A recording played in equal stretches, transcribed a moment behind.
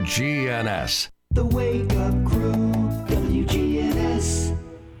WGNS. The Wake Up Crew, WGNS.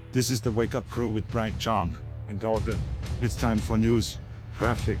 This is the Wake Up Crew with Brian, John, and Dalton. It's time for news,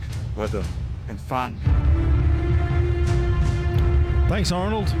 traffic, weather, and fun. Thanks,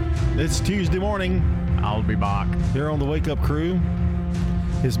 Arnold. It's Tuesday morning. I'll be back. Here on the Wake Up Crew.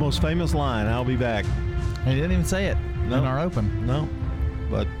 His most famous line, I'll be back. He didn't even say it in our open. No.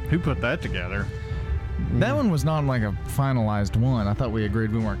 But Who put that together? That one was not like a finalized one. I thought we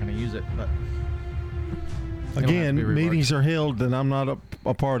agreed we weren't going to use it, but again, meetings are held that I'm not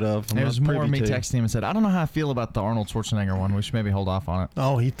a part of. it was more me texting him and said, I don't know how I feel about the Arnold Schwarzenegger one. We should maybe hold off on it.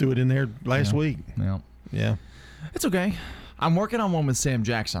 Oh, he threw it in there last week. Yeah. It's okay. I'm working on one with Sam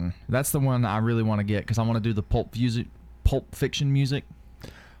Jackson. That's the one I really want to get because I want to do the pulp fiction music.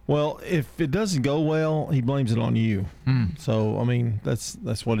 Well, if it doesn't go well, he blames it on you. So, I mean, that's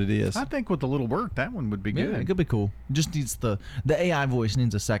what it is. I think with a little work, that one would be good. Yeah, it could be cool. Just needs the AI voice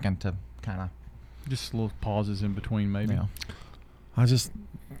needs a second to kind of. Just little pauses in between, maybe. Yeah. I just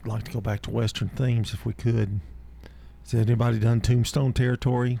like to go back to Western themes if we could. Has anybody done Tombstone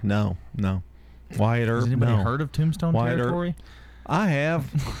Territory? No. Wyatt Earp? Has anybody No. heard of Tombstone Wyatt Earp? Territory? I have.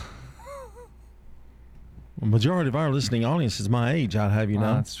 The majority of our listening audience is my age, I'd have you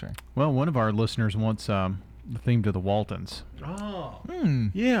know. That's true. Well, one of our listeners wants the theme to the Waltons. Oh.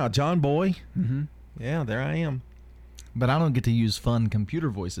 Yeah, John Boy. Mm-hmm. Yeah, there I am. But I don't get to use fun computer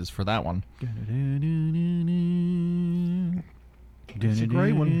voices for that one. It's a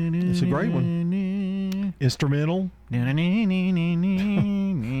great one. It's a great one. Instrumental. Yeah,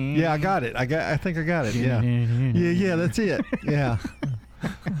 I got it. I think I got it. Yeah. Yeah, that's it. Yeah.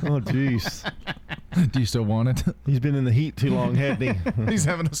 Oh, jeez. Do you still want it? He's been in the heat too long, hasn't he? He's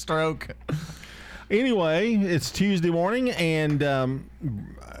having a stroke. Anyway, it's Tuesday morning, and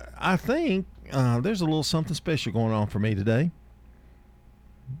I think there's a little something special going on for me today.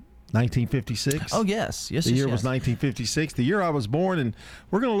 1956. Oh, yes. The year was 1956, the year I was born, and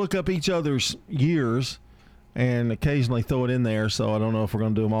we're going to look up each other's years and occasionally throw it in there, so I don't know if we're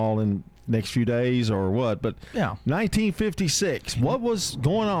going to do them all in next few days or what, but yeah. 1956. What was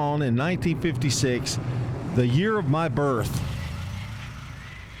going on in 1956, the year of my birth?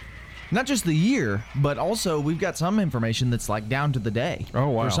 Not just the year, but also we've got some information that's like down to the day. Oh,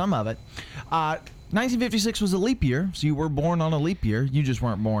 wow. For some of it. 1956 was a leap year, so you were born on a leap year. You just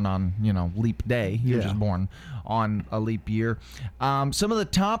weren't born on, leap day. You were just born on a leap year. Some of the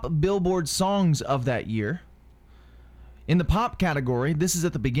top Billboard songs of that year. In the pop category, this is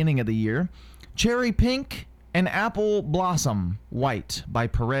at the beginning of the year, Cherry Pink and Apple Blossom White by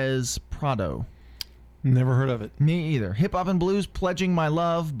Perez Prado. Never heard of it. Me either. Hip Hop and Blues, Pledging My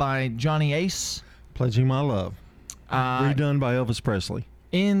Love by Johnny Ace. Pledging My Love. Redone by Elvis Presley.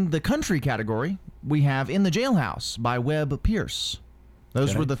 In the country category, we have In the Jailhouse by Webb Pierce.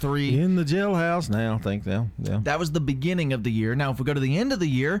 Those were the three. In the Jailhouse now, I think. Yeah. That was the beginning of the year. Now, if we go to the end of the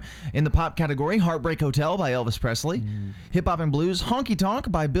year, in the pop category, Heartbreak Hotel by Elvis Presley, Hip Hop and Blues, Honky Tonk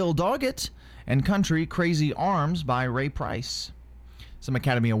by Bill Doggett, and Country Crazy Arms by Ray Price. Some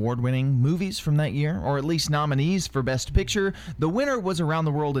Academy Award-winning movies from that year, or at least nominees for Best Picture. The winner was Around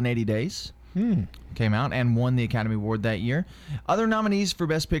the World in 80 Days. Came out and won the Academy Award that year. Other nominees for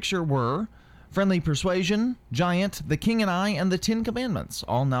Best Picture were Friendly Persuasion, Giant, The King and I, and The Ten Commandments,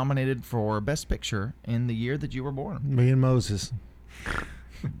 all nominated for Best Picture in the year that you were born. Me and Moses.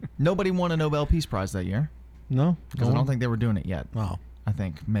 Nobody won a Nobel Peace Prize that year. No? Because I don't think they were doing it yet. Oh. I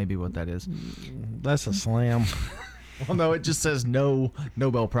think maybe what that is. That's a slam. Well, no, it just says no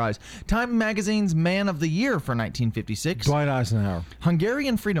Nobel Prize. Time Magazine's Man of the Year for 1956. Dwight Eisenhower.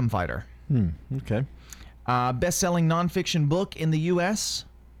 Hungarian freedom fighter. Okay. Best-selling nonfiction book in the U.S.,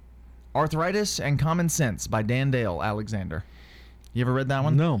 Arthritis and Common Sense by Dan Dale Alexander. You ever read that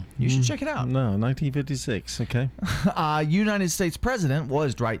one? No. You should check it out. No, 1956. Okay. United States President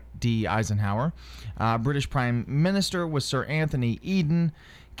was Dwight D. Eisenhower. British Prime Minister was Sir Anthony Eden.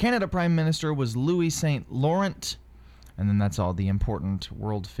 Canada Prime Minister was Louis St. Laurent. And then that's all the important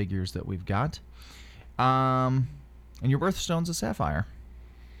world figures that we've got. And your birthstone's a sapphire.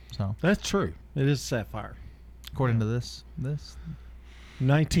 So That's true. It is sapphire. according to this.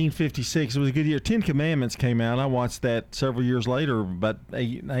 1956. It was a good year. Ten Commandments came out. I watched that several years later, about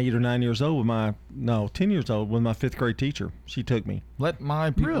 8 or 9 years old, 10 years old, with my fifth grade teacher. She took me. Let my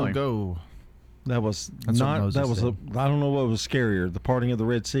people go. That was That's what not. Moses That was said. I don't know what was scarier: the parting of the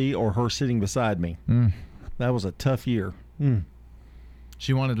Red Sea or her sitting beside me. That was a tough year.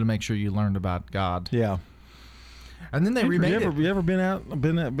 She wanted to make sure you learned about God. Yeah. And then they remade it. You ever been out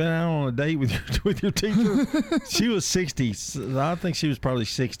on a date with your teacher? She was 60. I think she was probably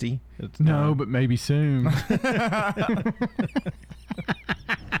 60 at the No, time. but maybe soon.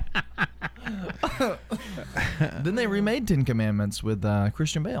 Then they remade Ten Commandments with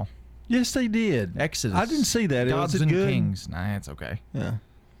Christian Bale. Yes, they did. Exodus. I didn't see that. Gods Was it and good? Kings. Nah, it's okay. Yeah.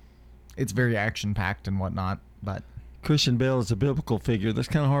 It's very action-packed and whatnot, but Christian Bale is a biblical figure. That's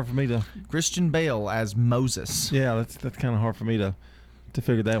kind of hard for me to. Christian Bale as Moses. Yeah, that's kind of hard for me to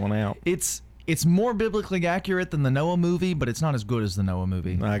figure that one out. It's more biblically accurate than the Noah movie, but it's not as good as the Noah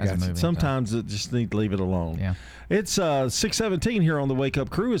movie. I as a got you. movie. Sometimes it just need to leave it alone. Yeah. It's 6:17 here on the Wake Up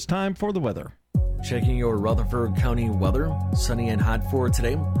Crew. It's time for the weather. Checking your Rutherford County weather. Sunny and hot for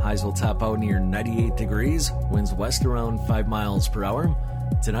today. Highs will top out near 98 degrees. Winds west around 5 miles per hour.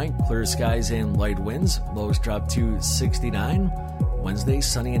 Tonight, clear skies and light winds. Lows drop to 69. Wednesday,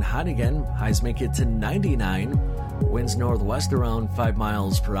 sunny and hot again. Highs make it to 99. Winds northwest around 5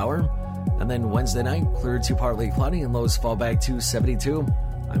 miles per hour. And then Wednesday night, clear to partly cloudy and lows fall back to 72.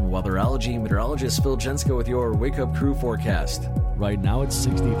 I'm weatherology meteorologist Phil Jenska with your Wake Up Crew forecast. Right now, it's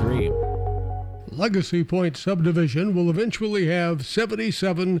 63. Legacy Point subdivision will eventually have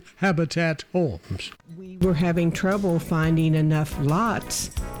 77 Habitat homes. We were having trouble finding enough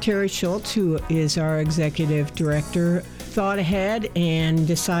lots. Terry Schultz, who is our executive director, thought ahead and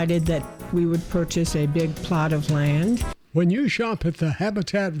decided that we would purchase a big plot of land. When you shop at the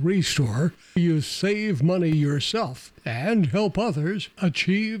Habitat Restore, you save money yourself and help others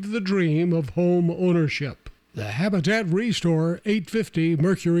achieve the dream of home ownership. The Habitat Restore, 850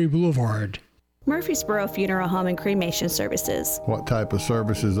 Mercury Boulevard. Murfreesboro Funeral Home and Cremation Services. What type of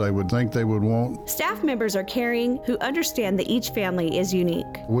services they would think they would want. Staff members are caring who understand that each family is unique.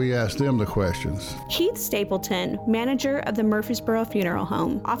 We ask them the questions. Keith Stapleton, manager of the Murfreesboro Funeral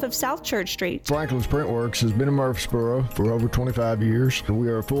Home off of South Church Street. Franklin's Printworks has been in Murfreesboro for over 25 years. We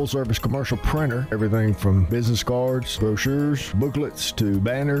are a full-service commercial printer, everything from business cards, brochures, booklets to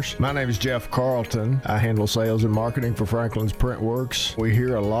banners. My name is Jeff Carlton. I handle sales and marketing for Franklin's Printworks. We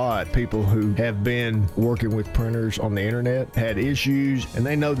hear a lot people who have been working with printers on the internet, had issues, and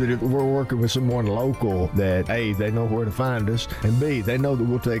they know that if we're working with someone local, that A, they know where to find us, and B, they know that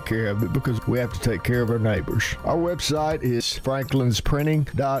we'll take care of it because we have to take care of our neighbors. Our website is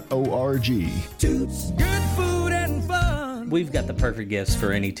franklinsprinting.org. Toots, good food and fun. We've got the perfect gifts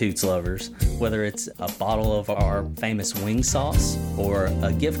for any Toots lovers, whether it's a bottle of our famous wing sauce or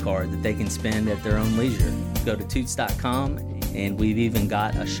a gift card that they can spend at their own leisure. Go to toots.com, and we've even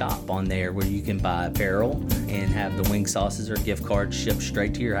got a shop on there where you can buy apparel and have the wing sauces or gift cards shipped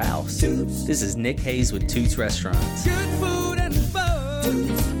straight to your house. Toots. This is Nick Hayes with Toots Restaurants. Good food and fun.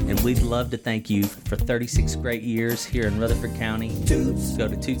 Toots. And we'd love to thank you for 36 great years here in Rutherford County. Toots. Go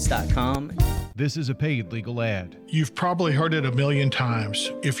to toots.com. This is a paid legal ad. You've probably heard it a million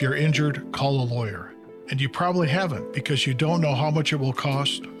times. If you're injured, call a lawyer. And you probably haven't because you don't know how much it will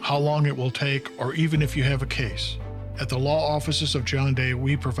cost, how long it will take, or even if you have a case. At the law offices of John Day,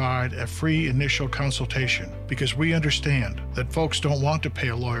 we provide a free initial consultation because we understand that folks don't want to pay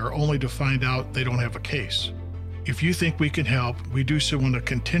a lawyer only to find out they don't have a case. If you think we can help, we do so on a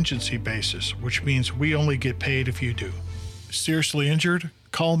contingency basis, which means we only get paid if you do. Seriously injured?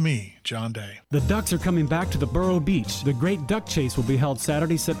 Call me, John Day. The Ducks are coming back to the Borough Beach. The Great Duck Chase will be held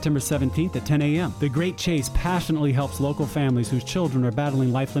Saturday, September 17th at 10 a.m. The Great Chase passionately helps local families whose children are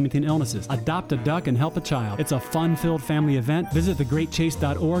battling life-limiting illnesses. Adopt a duck and help a child. It's a fun-filled family event. Visit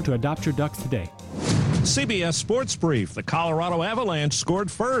thegreatchase.org to adopt your ducks today. CBS Sports Brief. The Colorado Avalanche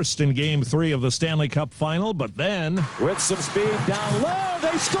scored first in Game 3 of the Stanley Cup Final, but then, with some speed down low,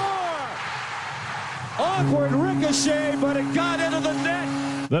 they score! Awkward ricochet, but it got into the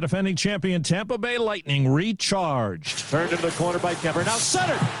net. the defending champion Tampa Bay Lightning recharged. Turned into the corner by Kemper. Now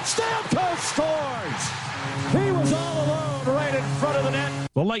centered. Stamkos scores! He was all alone right in front of the net.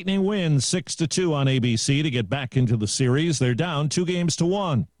 The Lightning win 6-2 on ABC to get back into the series. They're down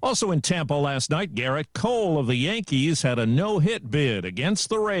 2-1. Also in Tampa last night, Garrett Cole of the Yankees had a no-hit bid against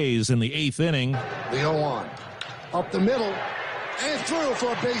the Rays in the 8th inning. The 0-1. Up the middle and through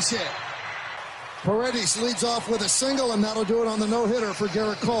for a base hit. Paredes leads off with a single, and that'll do it on the no-hitter for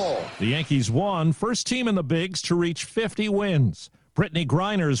Garrett Cole. The Yankees won, first team in the bigs to reach 50 wins. Brittany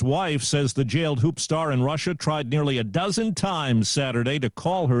Griner's wife says the jailed hoop star in Russia tried nearly a dozen times Saturday to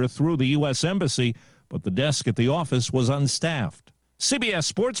call her through the U.S. Embassy, but the desk at the office was unstaffed. CBS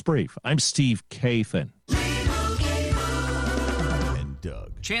Sports Brief, I'm Steve Kathan.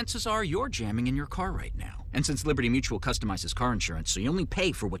 Chances are you're jamming in your car right now. And since Liberty Mutual customizes car insurance so you only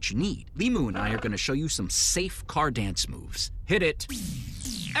pay for what you need, Limu and I are going to show you some safe car dance moves. Hit it.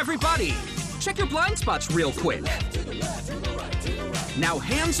 Everybody, check your blind spots real quick. Now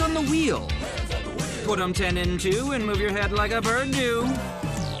hands on the wheel. Put them 10 in 2 and move your head like a bird do.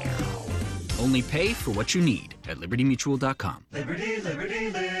 Only pay for what you need at libertymutual.com. Liberty, liberty,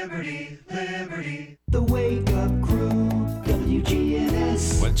 liberty, liberty. The Wake Up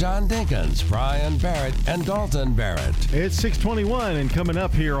John Dinkins, Brian Barrett, and Dalton Barrett. It's 6:21, and coming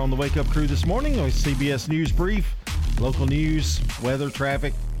up here on the Wake Up Crew this morning, a CBS News Brief, local news, weather,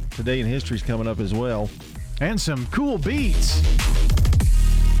 traffic, today in history's coming up as well. And some cool beats.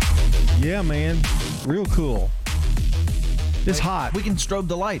 Yeah, man. Real cool. It's hot. We can strobe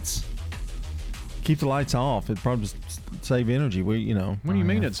the lights. Keep the lights off. It'd probably save energy. What do you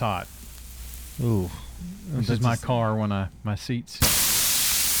mean it's hot? Ooh. This is my car when my seats.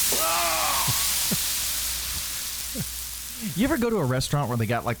 You ever go to a restaurant where they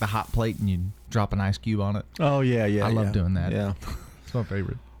got like the hot plate and you drop an ice cube on it? Oh, yeah. I love doing that. Yeah. It's my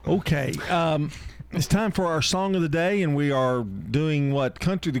favorite. Okay. It's time for our song of the day, and we are doing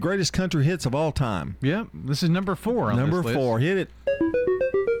the greatest country hits of all time. Yep. This is number 4 on Number this 4. list. Hit it.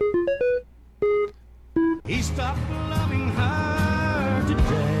 He stopped loving her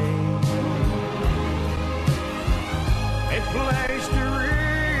today. They placed a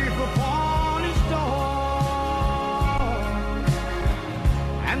wreath upon his door,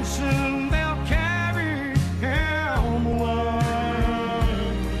 and soon they'll carry him away.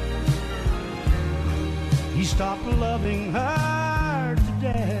 He stopped loving her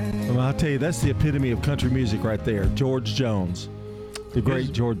today. Well, I'll tell you, that's the epitome of country music right there. George Jones. The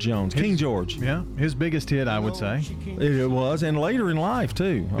great George Jones. King George. Yeah, his biggest hit, I would say. It was, and later in life,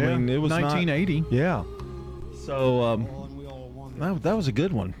 too. I mean, it was 1980. Yeah. So, that was a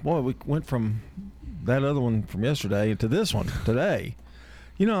good one. Boy, we went from that other one from yesterday to this one today.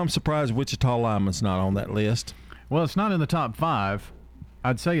 I'm surprised Wichita Lineman's not on that list. Well, it's not in the top 5.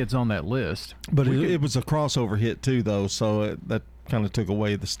 I'd say it's on that list. But it was a crossover hit, too, though, so that kind of took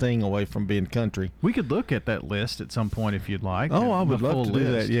away the sting away from being country. We could look at that list at some point if you'd like. Oh, I would love to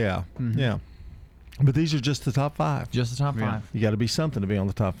do that, yeah. Mm-hmm. Yeah. But these are just the top 5. Just the top 5. Yeah. You got to be something to be on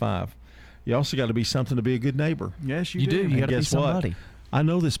the top 5. You also got to be something to be a good neighbor. Yes, you do. You got to be somebody. What? I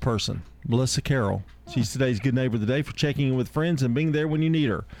know this person, Melissa Carroll. She's today's Good Neighbor of the Day for checking in with friends and being there when you need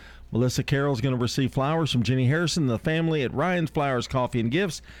her. Melissa Carroll is going to receive flowers from Jenny Harrison and the family at Ryan's Flowers Coffee and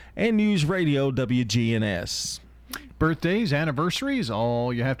Gifts and News Radio WGNS. Birthdays, anniversaries,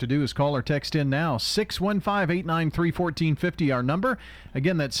 all you have to do is call or text in now. 615-893-1450, our number.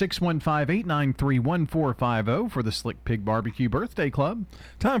 Again, that's 615-893-1450 for the Slick Pig Barbecue Birthday Club.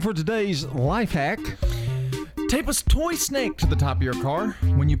 Time for today's life hack. Tape a toy snake to the top of your car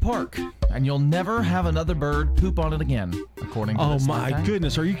when you park, and you'll never have another bird poop on it again, according to this life hack.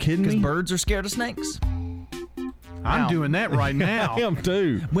 Goodness, are you kidding me? Because birds are scared of snakes. I'm doing that right now. I am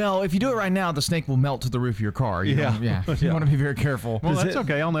too. Well, if you do it right now, the snake will melt to the roof of your car. You want to be very careful. Well, that's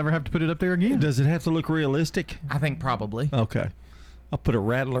okay. I'll never have to put it up there again. Does it have to look realistic? I think probably. Okay. I'll put a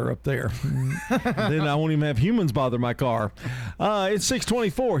rattler up there. Then I won't even have humans bother my car. It's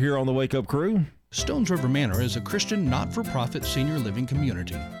 6:24 here on the Wake Up Crew. Stones River Manor is a Christian not-for-profit senior living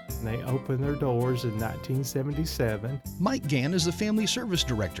community. They opened their doors in 1977. Mike Gann is the Family Service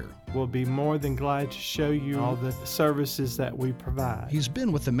Director. We'll be more than glad to show you all the services that we provide. He's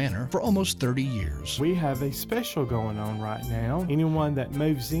been with the Manor for almost 30 years. We have a special going on right now. Anyone that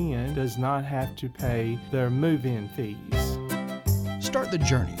moves in does not have to pay their move-in fees. Start the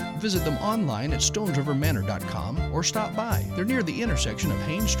journey. Visit them online at stonesrivermanor.com or stop by. They're near the intersection of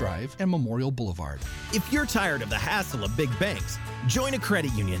Haynes Drive and Memorial Boulevard. If you're tired of the hassle of big banks, join a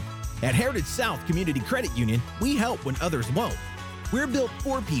credit union. At Heritage South Community Credit Union, we help when others won't. We're built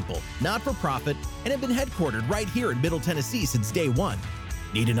for people, not for profit, and have been headquartered right here in Middle Tennessee since day one.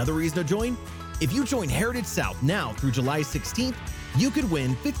 Need another reason to join? If you join Heritage South now through July 16th, you could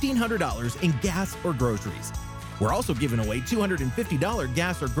win $1,500 in gas or groceries. We're also giving away $250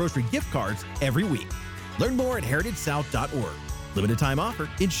 gas or grocery gift cards every week. Learn more at heritagesouth.org. Limited time offer,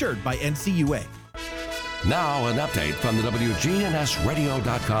 insured by NCUA. Now an update from the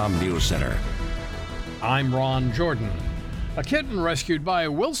WGNSradio.com News Center. I'm Ron Jordan. A kitten rescued by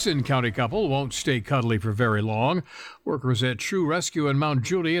a Wilson County couple won't stay cuddly for very long. Workers at True Rescue in Mount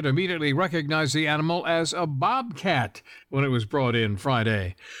Juliet immediately recognized the animal as a bobcat when it was brought in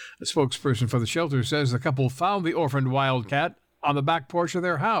Friday. A spokesperson for the shelter says the couple found the orphaned wildcat on the back porch of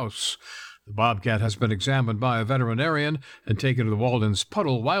their house. The bobcat has been examined by a veterinarian and taken to the Walden's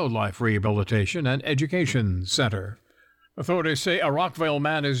Puddle Wildlife Rehabilitation and Education Center. Authorities say a Rockville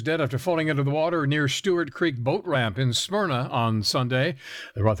man is dead after falling into the water near Stewart Creek boat ramp in Smyrna on Sunday.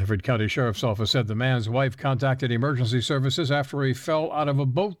 The Rutherford County Sheriff's Office said the man's wife contacted emergency services after he fell out of a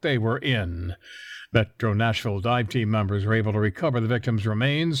boat they were in. Metro Nashville dive team members were able to recover the victim's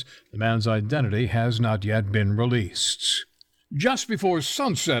remains. The man's identity has not yet been released. Just before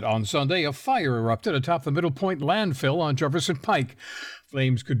sunset on Sunday, a fire erupted atop the Middle Point landfill on Jefferson Pike.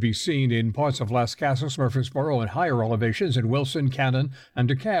 Flames could be seen in parts of Las Casas, Murfreesboro, and higher elevations in Wilson, Cannon, and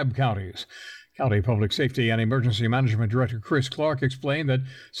DeKalb counties. County Public Safety and Emergency Management Director Chris Clark explained that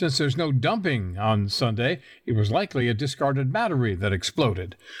since there's no dumping on Sunday, it was likely a discarded battery that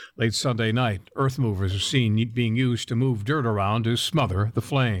exploded. Late Sunday night, earth movers are seen being used to move dirt around to smother the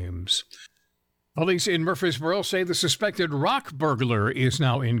flames. Police in Murfreesboro say the suspected rock burglar is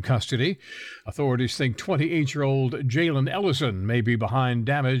now in custody. Authorities think 28-year-old Jalen Ellison may be behind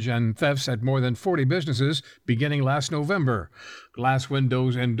damage and thefts at more than 40 businesses beginning last November. Glass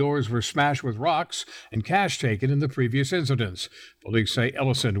windows and doors were smashed with rocks and cash taken in the previous incidents. Police say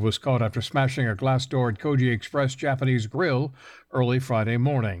Ellison was caught after smashing a glass door at Koji Express Japanese Grill early Friday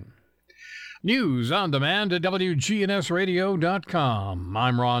morning. News on demand at WGNSradio.com.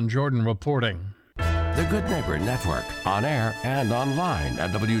 I'm Ron Jordan reporting. The Good Neighbor Network, on air and online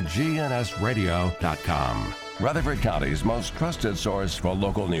at WGNSradio.com. Rutherford County's most trusted source for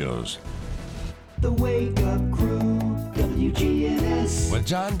local news. The Wake Up Crew, WGNS. With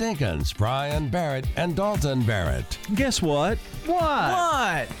John Dinkins, Brian Barrett, and Dalton Barrett. Guess what?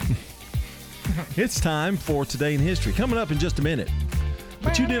 What? It's time for Today in History. Coming up in just a minute.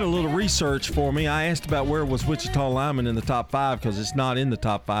 But you did a little research for me. I asked about where was Wichita Lineman in the top 5 because it's not in the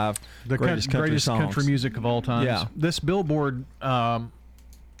top 5 greatest country songs. Country music of all time. Yeah. This Billboard, I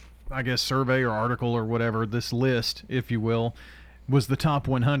guess, survey or article or whatever, this list, if you will, was the top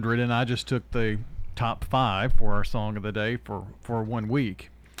 100, and I just took the top 5 for our song of the day for 1 week.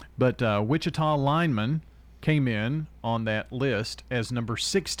 But Wichita Lineman came in on that list as number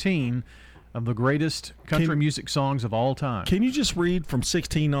 16 of the greatest country music songs of all time. Can you just read from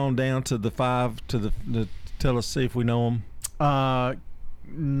 16 on down to the 5 to the tell us, see if we know them?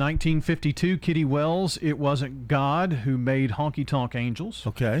 1952, Kitty Wells, It Wasn't God Who Made Honky Tonk Angels.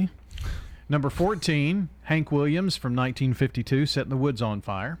 Okay. Number 14, Hank Williams from 1952, Setting the Woods on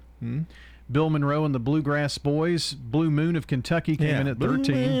Fire. Bill Monroe and the Bluegrass Boys, Blue Moon of Kentucky came in at 13.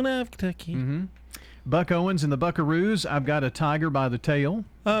 Blue Moon of Kentucky. Buck Owens and the Buckaroos, I've Got a Tiger by the Tail.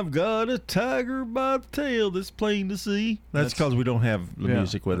 I've got a tiger by the tail that's plain to see. That's because we don't have the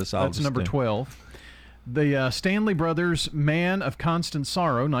music with us. That's number 12. The Stanley Brothers, Man of Constant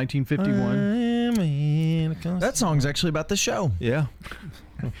Sorrow, 1951. That song's actually about the show. Yeah.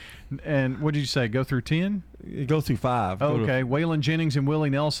 And what did you say? Go through 10? Go through 5. Okay. Waylon Jennings and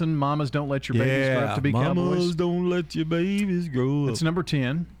Willie Nelson, Mamas Don't Let Your Babies Grow Up to Be Cowboys. Mamas Don't Let Your Babies Grow Up. It's number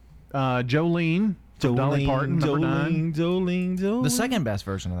 10. Jolene. Dolly Parton, number 9. Jolene. The second best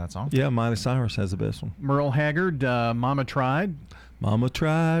version of that song. Yeah, Miley Cyrus has the best one. Merle Haggard, Mama Tried. Mama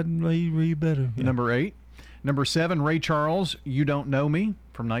Tried, maybe better. Yeah. Number 8. Number 7, Ray Charles, You Don't Know Me,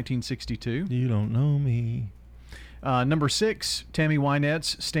 from 1962. You Don't Know Me. Number 6, Tammy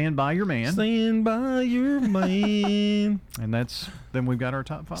Wynette's Stand By Your Man. Stand By Your Man. And then we've got our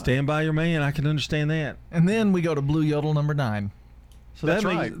top 5. Stand By Your Man, I can understand that. And then we go to Blue Yodel, number 9. So that's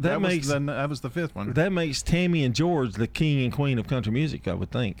right. That was the 5th one. That makes Tammy and George the king and queen of country music, I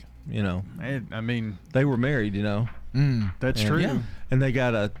would think. You know, I mean, they were married. You know, that's true. Yeah. And they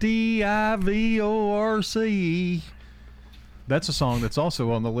got a DIVORC. That's a song that's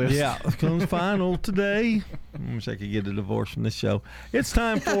also on the list. Yeah, comes final today. I wish I could get a divorce from this show. It's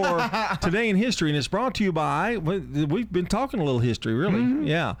time for Today in History, and it's brought to you by, we've been talking a little history, really.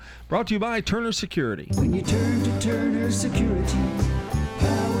 Yeah. Brought to you by Turner Security. When you turn to Turner Security,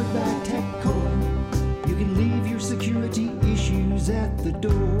 powered by TechCore, you can leave your security issues at the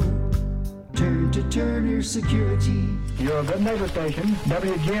door. Turn to Turner Security. Your Good Neighbor station,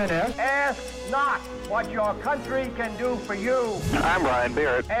 WGNS. Ask not what your country can do for you. I'm Brian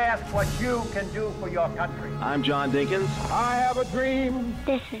Barrett. Ask what you can do for your country. I'm John Dinkins. I have a dream.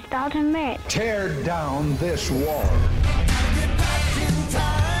 This is Dalton Merritt. Tear down this wall.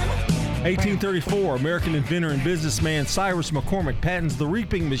 1834, American inventor and businessman Cyrus McCormick patents the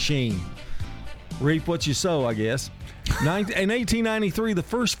reaping machine. Reap what you sow, I guess. In 1893, the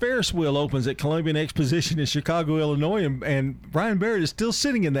first Ferris wheel opens at Columbian Exposition in Chicago, Illinois, and Brian Barrett is still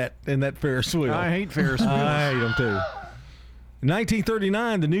sitting in that Ferris wheel. I hate Ferris wheels. I hate them too. In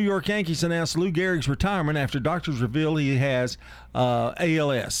 1939, the New York Yankees announced Lou Gehrig's retirement after doctors reveal he has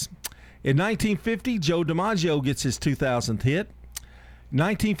ALS. In 1950, Joe DiMaggio gets his 2000th hit.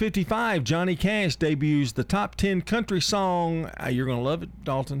 1955, Johnny Cash debuts the top 10 country song. You're going to love it,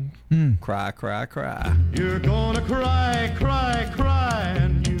 Dalton. Cry, Cry, Cry. You're gonna cry, cry, cry,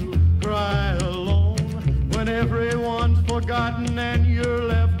 and you cry alone. When everyone's forgotten and you're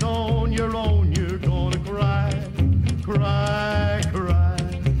left on your own, you're gonna cry, cry, cry.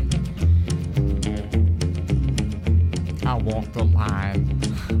 I walk the line.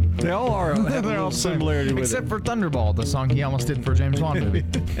 They all are. Have a little similarity with Except it. for Thunderball, the song he almost did for a James Bond movie.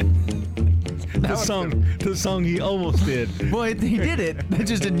 The song he almost did. Well, he did it. They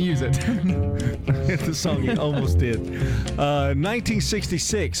just didn't use it. The song he almost did.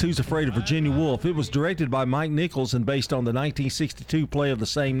 1966, Who's Afraid of Virginia Woolf? It was directed by Mike Nichols and based on the 1962 play of the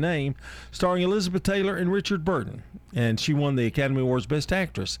same name, starring Elizabeth Taylor and Richard Burton. And she won the Academy Awards Best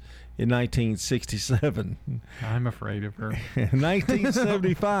Actress in 1967. I'm afraid of her.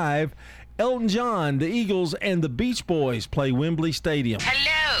 1975, Elton John, the Eagles, and the Beach Boys play Wembley Stadium.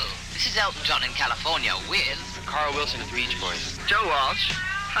 Hello, this is Elton John in California with Carl Wilson of the Beach Boys. Joe Walsh.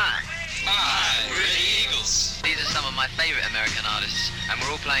 Hi. Hi, we're the Eagles. These are some of my favorite American artists, and we're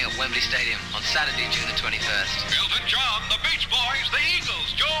all playing at Wembley Stadium on Saturday, June the 21st. Elton John, the Beach Boys, the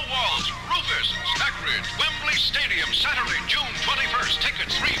Eagles, Joe Walsh, Rufus, Stackridge, Wembley Stadium, Saturday, June 21st.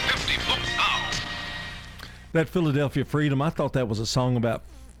 Tickets $3.50. Book now. That Philadelphia Freedom, I thought that was a song about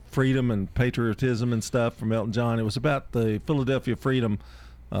freedom and patriotism and stuff from Elton John. It was about the Philadelphia Freedom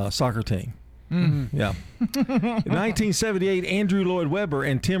soccer team. Mm-hmm. Yeah. In 1978, Andrew Lloyd Webber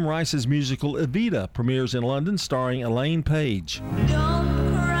and Tim Rice's musical Evita premieres in London, starring Elaine Page.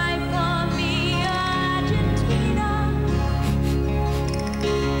 Don't cry for me, Argentina.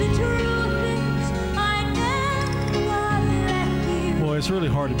 The truth is, I never left you. Boy, it's really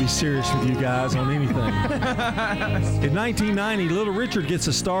hard to be serious with you guys on anything. In 1990, Little Richard gets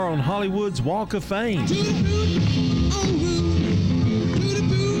a star on Hollywood's Walk of Fame.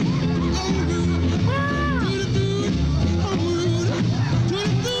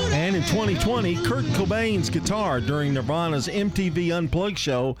 And in 2020, Kurt Cobain's guitar during Nirvana's MTV Unplugged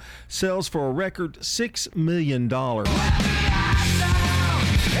show sells for a record $6 million.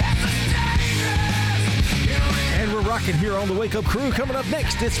 And we're rocking here on the Wake Up Crew. Coming up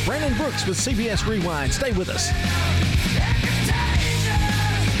next, it's Brandon Brooks with CBS Rewind. Stay with us.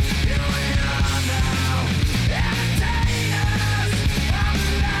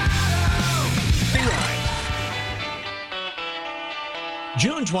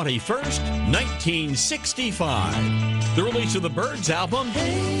 June 21st, 1965. The release of the Byrds album,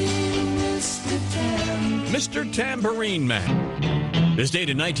 Mr. Tambourine Man. This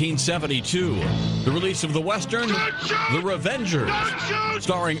dated 1972. The release of the Western, The Revengers,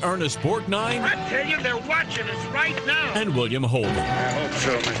 starring Ernest Borgnine. I tell you, they're watching us right now. And William Holden. I hope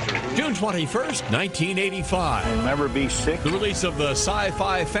so, Mr. June 21st, 1985. We'll never be sick. The release of the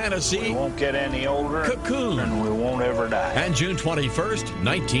sci-fi fantasy, We won't get any older. Cocoon. And we won't ever die. And June 21st,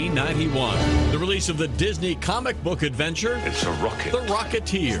 1991. The release of the Disney comic book adventure, It's a rocket. The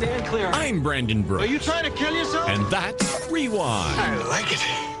Rocketeer. Stand clear. I'm Brandon Brooks. Are you trying to kill yourself? And that's Rewind. I like it.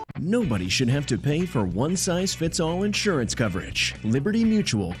 Nobody should have to pay for one-size-fits-all insurance coverage. Liberty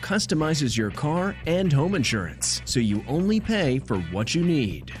Mutual customizes your car and home insurance, so you only pay for what you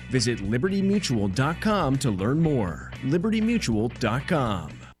need. Visit libertymutual.com to learn more.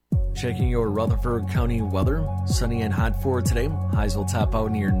 libertymutual.com. Checking your Rutherford County weather. Sunny and hot for today. Highs will top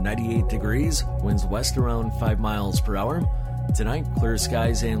out near 98 degrees. Winds west around 5 miles per hour. Tonight, clear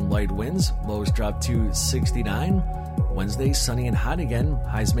skies and light winds. Lows drop to 69. Wednesday, sunny and hot again.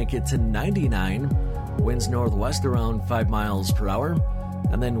 Highs make it to 99. Winds northwest around 5 miles per hour.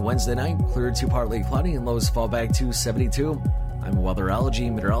 And then Wednesday night, clear to partly cloudy and lows fall back to 72. I'm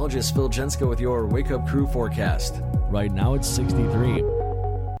weatherology meteorologist Phil Jensko with your Wake Up Crew forecast. Right now it's 63.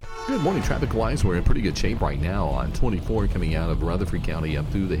 Good morning. Traffic-wise, we're in pretty good shape right now on 24 coming out of Rutherford County up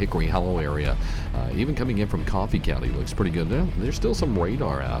through the Hickory Hollow area. Even coming in from Coffee County looks pretty good. There's still some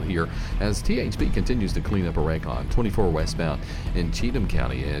radar out here as THB continues to clean up a wreck on 24 westbound in Cheatham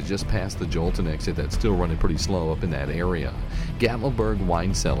County. And just past the Jolton exit, that's still running pretty slow up in that area. Gatlinburg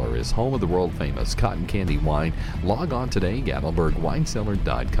Wine Cellar is home of the world-famous cotton candy wine. Log on today,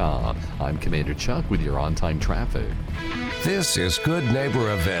 GatlinburgWineCellar.com. I'm Commander Chuck with your on-time traffic. This is Good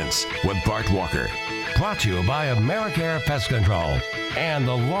Neighbor Events with Bart Walker. Brought to you by AmeriCare Pest Control and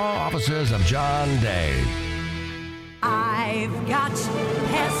the law offices of John Day. I've got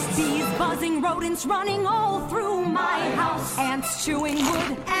pests, bees, buzzing, rodents running all through my house. Ants chewing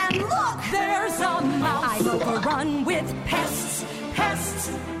wood, and look, there's a mouse. I'm overrun with pests,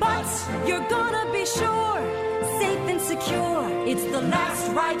 but you're gonna be sure, safe and secure. It's the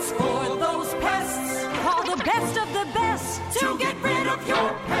last rites for those pests. Call the best of the best to get rid of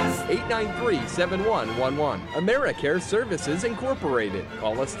your pests. 893-7111. AmeriCare Services Incorporated.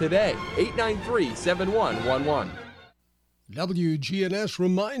 Call us today. 893-7111. WGNS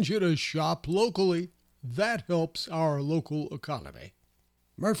reminds you to shop locally. That helps our local economy.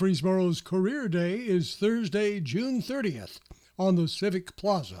 Murfreesboro's Career Day is Thursday, June 30th on the Civic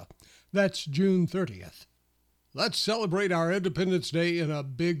Plaza. That's June 30th. Let's celebrate our Independence Day in a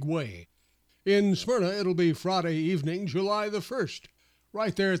big way. In Smyrna, it'll be Friday evening, July the 1st,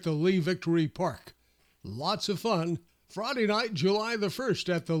 right there at the Lee Victory Park. Lots of fun. Friday night, July the 1st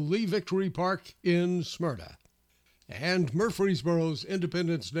at the Lee Victory Park in Smyrna. And Murfreesboro's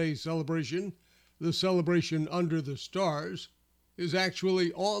Independence Day celebration, the celebration under the stars, is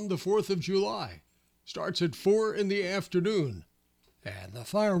actually on the 4th of July. Starts at 4 in the afternoon. And the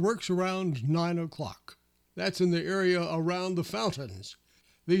fireworks around 9 o'clock. That's in the area around the fountains.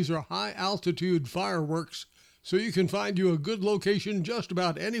 These are high-altitude fireworks, so you can find you a good location just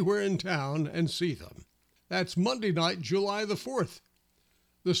about anywhere in town and see them. That's Monday night, July the 4th.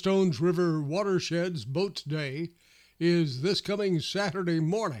 The Stones River Watersheds Boat Day is this coming Saturday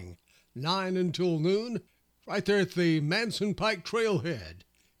morning, 9 until noon, right there at the Manson Pike Trailhead.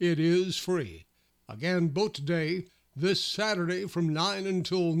 It is free. Again, Boat Day this Saturday from 9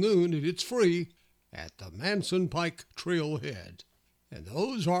 until noon, and it's free at the Manson Pike Trailhead. And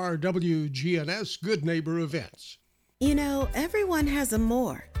those are WGNS Good Neighbor events. You know, everyone has a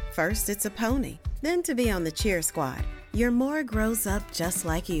more. First, it's a pony. Then to be on the cheer squad. Your more grows up just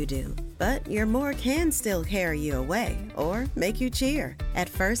like you do. But your more can still carry you away or make you cheer. At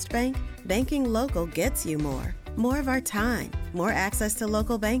First Bank, banking local gets you more. More of our time, more access to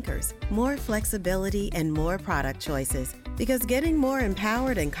local bankers, more flexibility, and more product choices. Because getting more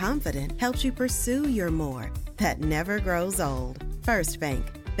empowered and confident helps you pursue your more. That never grows old. First Bank.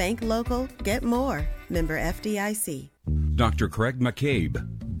 Bank local, get more. Member FDIC. Dr. Craig McCabe.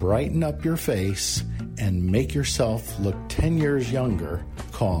 Brighten up your face and make yourself look 10 years younger.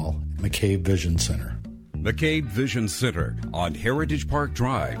 Call McCabe Vision Center. McCabe Vision Center on Heritage Park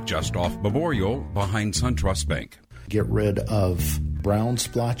Drive, just off Memorial, behind SunTrust Bank. Get rid of brown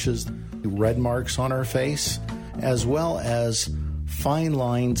splotches, red marks on our face, as well as fine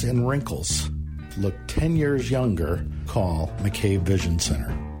lines and wrinkles. Look 10 years younger. Call McCabe Vision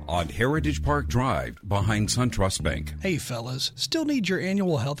Center. On Heritage Park Drive, behind SunTrust Bank. Hey fellas, still need your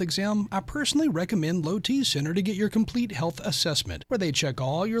annual health exam? I personally recommend Low T Center to get your complete health assessment, where they check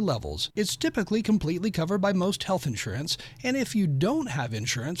all your levels. It's typically completely covered by most health insurance, and if you don't have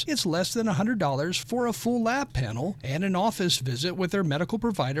insurance, it's less than $100 for a full lab panel and an office visit with their medical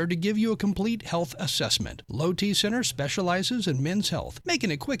provider to give you a complete health assessment. Low T Center specializes in men's health,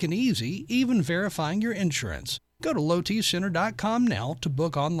 making it quick and easy, even verifying your insurance. Go to lowtcenter.com now to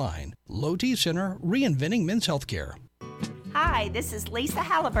book online. Low T Center, reinventing men's healthcare. Hi, this is Lisa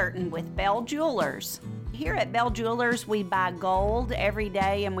Halliburton with Bell Jewelers. Here at Bell Jewelers, we buy gold every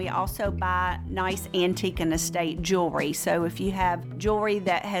day, and we also buy nice antique and estate jewelry. So if you have jewelry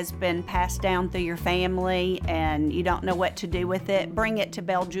that has been passed down through your family and you don't know what to do with it, bring it to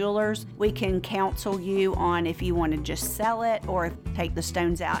Bell Jewelers. We can counsel you on if you want to just sell it or take the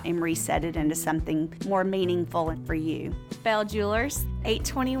stones out and reset it into something more meaningful for you. Bell Jewelers,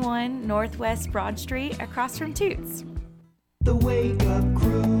 821 Northwest Broad Street, across from Toots. The Wake Up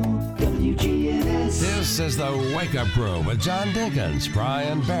Crew, WGNS. This is the Wake Up Crew with John Dinkins,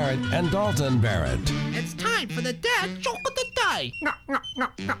 Brian Barrett, and Dalton Barrett. It's time for the dad joke of the day.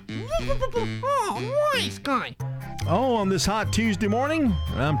 Oh, nice guy. Oh, on this hot Tuesday morning,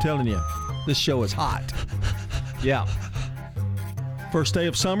 I'm telling you, this show is hot. Yeah. First day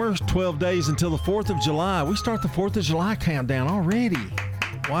of summer, 12 days until the 4th of July. We start the 4th of July countdown already.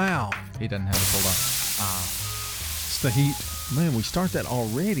 Wow. He doesn't have it pulled up. It's the heat. Man, we start that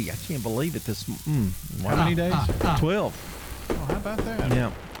already. I can't believe it. Wow. How many days? 12. Oh, how about that?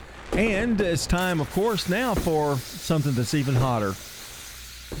 Yeah. And it's time, of course, now for something that's even hotter.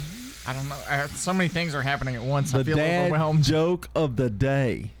 I don't know. So many things are happening at once. The I feel dad overwhelmed. joke of the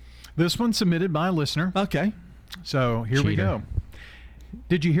day. This one's submitted by a listener. Okay. So here we go.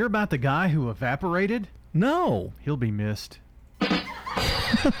 Did you hear about the guy who evaporated? No. He'll be missed.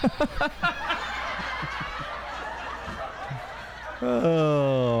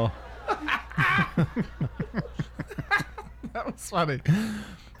 Oh. That was funny.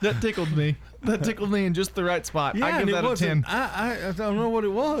 That tickled me. That tickled me in just the right spot. Yeah, I give that a 10. I don't know what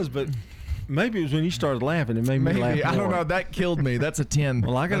it was, but maybe it was when you started laughing. It made me laugh more. I don't know. That killed me. That's a 10.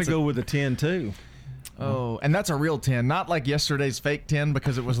 Well, I got to go with a 10, too. Oh, and that's a real 10, not like yesterday's fake 10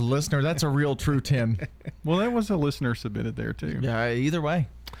 because it was a listener. That's a real true 10. Well, that was a listener submitted there, too. Yeah, either way.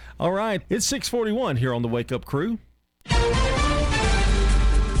 All right. It's 6:41 here on the Wake Up Crew.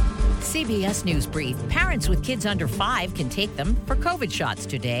 CBS News Brief. Parents with kids under 5 can take them for COVID shots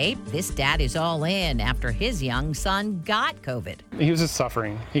today. This dad is all in after his young son got COVID. He was just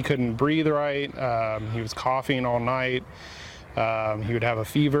suffering. He couldn't breathe right. He was coughing all night. He would have a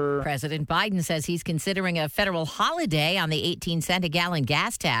fever. President Biden says he's considering a federal holiday on the 18-cent a gallon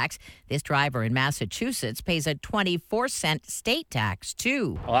gas tax. This driver in Massachusetts pays a 24-cent state tax,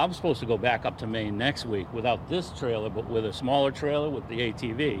 too. Well, I'm supposed to go back up to Maine next week without this trailer, but with a smaller trailer with the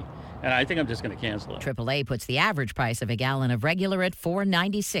ATV. And I think I'm just going to cancel it. AAA puts the average price of a gallon of regular at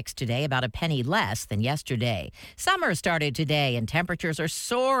 $4.96 today, about a penny less than yesterday. Summer started today, and temperatures are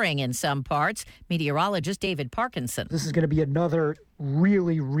soaring in some parts. Meteorologist David Parkinson. This is going to be another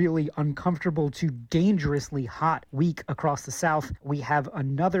really, really uncomfortable to dangerously hot week across the South. We have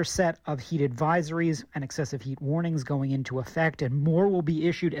another set of heat advisories and excessive heat warnings going into effect, and more will be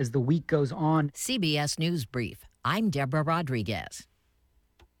issued as the week goes on. CBS News Brief. I'm Deborah Rodriguez.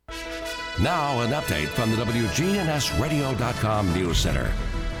 Now, an update from the WGNSradio.com News Center.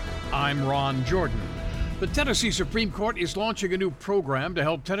 I'm Ron Jordan. The Tennessee Supreme Court is launching a new program to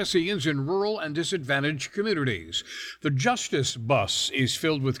help Tennesseans in rural and disadvantaged communities. The Justice Bus is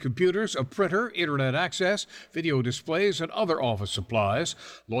filled with computers, a printer, internet access, video displays, and other office supplies.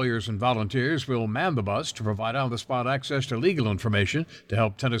 Lawyers and volunteers will man the bus to provide on-the-spot access to legal information to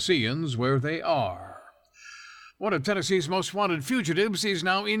help Tennesseans where they are. One of Tennessee's most wanted fugitives is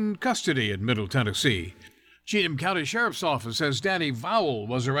now in custody in Middle Tennessee. Cheatham County Sheriff's Office says Danny Vowell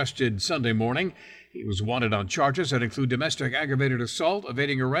was arrested Sunday morning. He was wanted on charges that include domestic aggravated assault,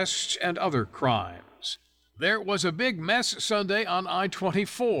 evading arrests, and other crimes. There was a big mess Sunday on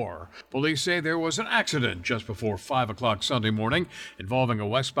I-24. Police say there was an accident just before 5 o'clock Sunday morning involving a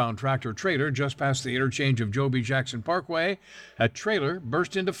westbound tractor-trailer just past the interchange of Joby Jackson Parkway. A trailer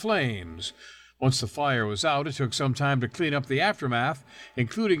burst into flames. Once the fire was out, it took some time to clean up the aftermath,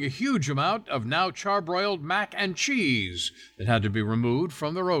 including a huge amount of now charbroiled mac and cheese that had to be removed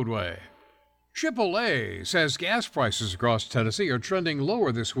from the roadway. AAA says gas prices across Tennessee are trending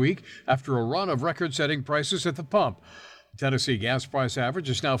lower this week after a run of record-setting prices at the pump. The Tennessee gas price average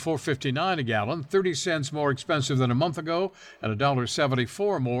is now $4.59 a gallon, 30 cents more expensive than a month ago, and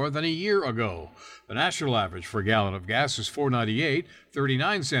 $1.74 more than a year ago. The national average for a gallon of gas is $4.98,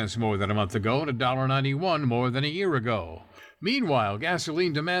 39 cents more than a month ago, and $1.91 more than a year ago. Meanwhile,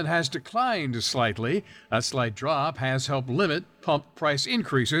 gasoline demand has declined slightly. A slight drop has helped limit pump price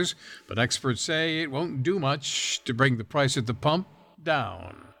increases, but experts say it won't do much to bring the price at the pump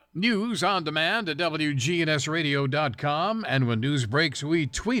down. News on demand at WGNSradio.com, and when news breaks, we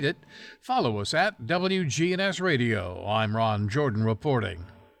tweet it. Follow us at WGNS Radio. I'm Ron Jordan reporting.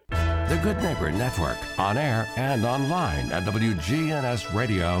 The Good Neighbor Network, on air and online at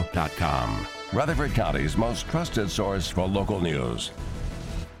WGNSradio.com. Rutherford County's most trusted source for local news.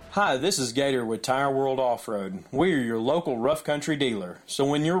 Hi, this is Gator with Tire World Off-Road. We are your local rough country dealer. So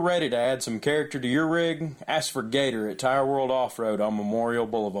when you're ready to add some character to your rig, ask for Gator at Tire World Off-Road on Memorial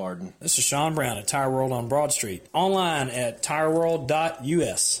Boulevard. This is Sean Brown at Tire World on Broad Street. Online at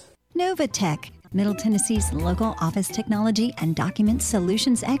tireworld.us. Novatech, Middle Tennessee's local office technology and document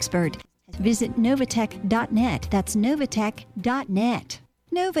solutions expert. Visit Novatech.net. That's Novatech.net.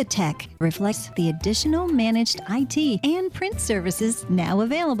 Novatech reflects the additional managed IT and print services now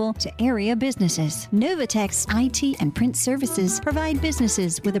available to area businesses. Novatech's IT and print services provide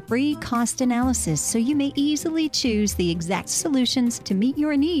businesses with a free cost analysis so you may easily choose the exact solutions to meet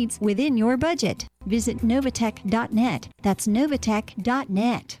your needs within your budget. Visit Novatech.net. That's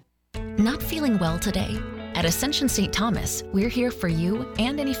Novatech.net. Not feeling well today? At Ascension St. Thomas, we're here for you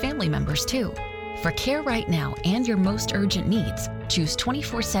and any family members too. For care right now and your most urgent needs, choose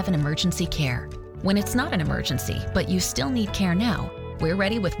 24/7 emergency care. When it's not an emergency, but you still need care now, we're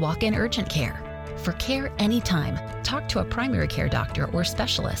ready with walk-in urgent care. For care anytime, talk to a primary care doctor or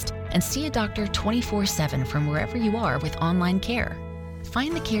specialist and see a doctor 24/7 from wherever you are with online care.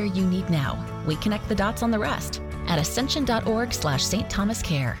 Find the care you need now. We connect the dots on the rest at ascension.org/St. Thomas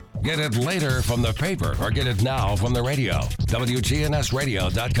Care. Get it later from the paper or get it now from the radio.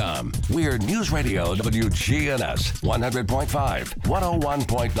 WGNSradio.com. We're News Radio WGNS 100.5,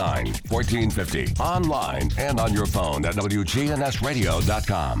 101.9, 1450. Online and on your phone at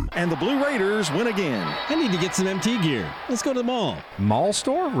WGNSradio.com. And the Blue Raiders win again. I need to get some MT gear. Let's go to the mall. Mall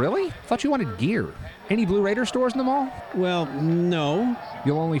store? Really? Thought you wanted gear. Any Blue Raider stores in the mall? Well, no.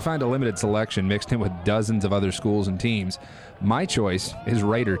 You'll only find a limited selection mixed in with dozens of other schools and teams. My choice is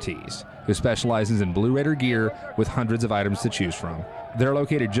Raider Tees, who specializes in Blue Raider gear with hundreds of items to choose from. They're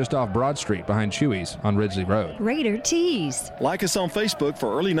located just off Broad Street behind Chewy's on Ridgely Road. Raider Tees. Like us on Facebook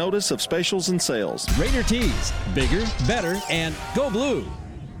for early notice of specials and sales. Raider Tees. Bigger, better, and go blue.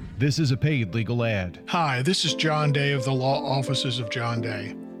 This is a paid legal ad. Hi, this is John Day of the Law Offices of John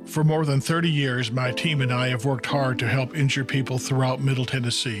Day. For more than 30 years, my team and I have worked hard to help injured people throughout Middle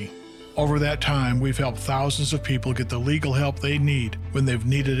Tennessee. Over that time, we've helped thousands of people get the legal help they need when they've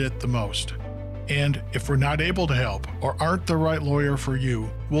needed it the most. And if we're not able to help or aren't the right lawyer for you,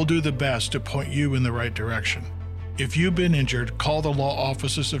 we'll do the best to point you in the right direction. If you've been injured, call the law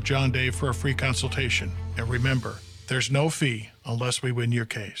offices of John Day for a free consultation. And remember, there's no fee unless we win your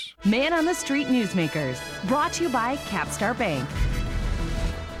case. Man on the Street Newsmakers, brought to you by Capstar Bank.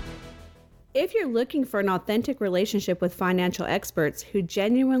 If you're looking for an authentic relationship with financial experts who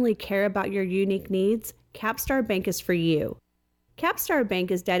genuinely care about your unique needs, Capstar Bank is for you. Capstar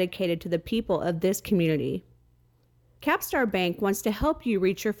Bank is dedicated to the people of this community. Capstar Bank wants to help you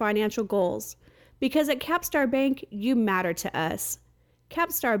reach your financial goals, because at Capstar Bank, you matter to us.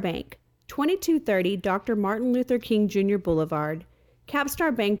 Capstar Bank, 2230 Dr. Martin Luther King Jr. Boulevard,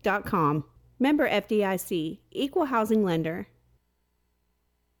 capstarbank.com. Member FDIC, Equal Housing Lender.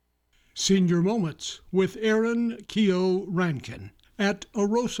 Senior Moments with Erin Keogh Rankin at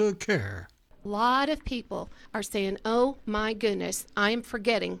Arosa Care. A lot of people are saying, oh my goodness, I am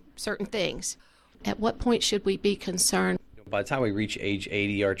forgetting certain things. At what point should we be concerned? By the time we reach age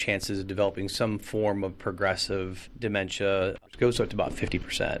 80, our chances of developing some form of progressive dementia goes up to about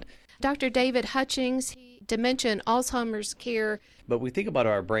 50%. Dr. David Hutchings, Dementia and Alzheimer's Care. But we think about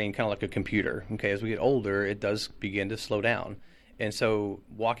our brain kind of like a computer. Okay, as we get older, it does begin to slow down. And so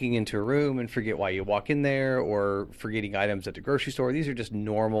walking into a room and forget why you walk in there, or forgetting items at the grocery store, these are just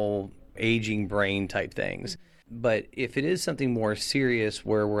normal aging brain type things. But if it is something more serious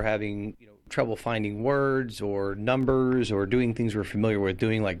where we're having trouble finding words or numbers or doing things we're familiar with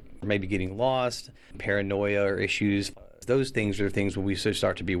doing, like maybe getting lost, paranoia or issues, those things are things where we should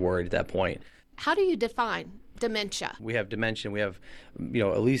start to be worried at that point. How do you define dementia? We have dementia. We have,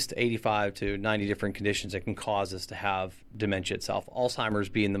 at least 85 to 90 different conditions that can cause us to have dementia itself. Alzheimer's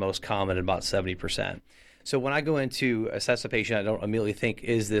being the most common at about 70%. So when I go into assess a patient, I don't immediately think,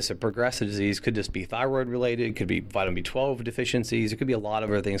 is this a progressive disease? Could this be thyroid related? It could be vitamin B12 deficiencies. It could be a lot of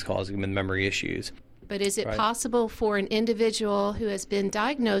other things causing them memory issues. But is it possible for an individual who has been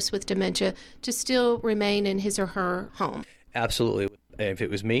diagnosed with dementia to still remain in his or her home? Absolutely. If it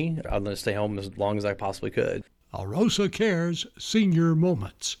was me, I'd want to stay home as long as I possibly could. Arosa Cares Senior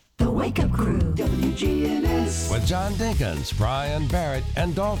Moments. The Wake Up Crew, WGNS. With John Dinkins, Brian Barrett,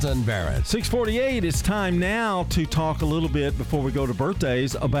 and Dalton Barrett. 6:48, it's time now to talk a little bit before we go to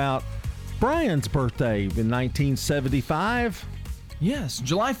birthdays about Brian's birthday in 1975. Yes,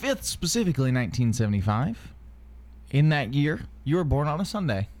 July 5th, specifically 1975. In that year, you were born on a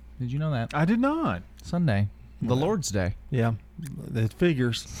Sunday. Did you know that? I did not. Sunday. The Lord's Day. Yeah, it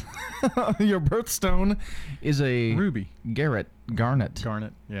figures. Your birthstone is a ruby. Garnet. Garnet,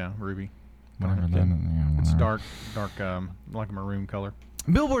 yeah, ruby. Whatever Yeah. that. It's dark, like a maroon color.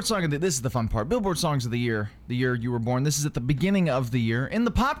 Billboard Song of the This is the fun part. Billboard Songs of the year you were born. This is at the beginning of the year. In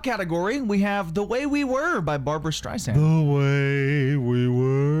the pop category, we have The Way We Were by Barbra Streisand. The way we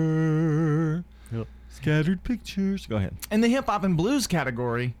were. Yep. Scattered pictures. Go ahead. In the hip hop and blues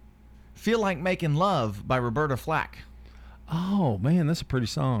category, Feel Like Making Love by Roberta Flack. Oh, man, that's a pretty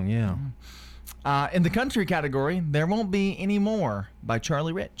song, yeah. In the country category, There Won't Be Any More by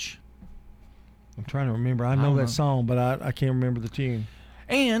Charlie Rich. I'm trying to remember. I know that song, but I can't remember the tune.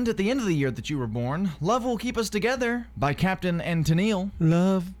 And at the end of the year that you were born, Love Will Keep Us Together by Captain and Tennille.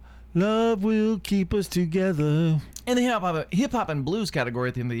 Love will keep us together. In the hip hop and blues category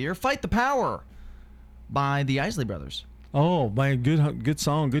at the end of the year, Fight the Power by the Isley Brothers. Oh, man, good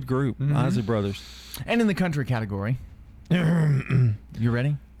song, good group, Isley Brothers. And in the country category, you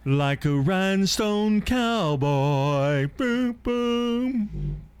ready? Like a rhinestone cowboy, boom,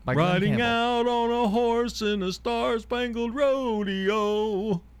 boom, riding out on a horse in a star-spangled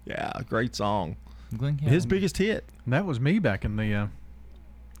rodeo. Yeah, great song. Glenn Campbell. His biggest hit. And that was me back in the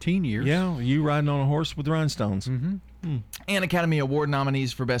teen years. Yeah, you riding on a horse with rhinestones. Mm-hmm. And Academy Award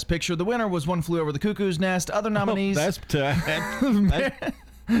nominees for Best Picture. The winner was One Flew Over the Cuckoo's Nest. Other nominees... that's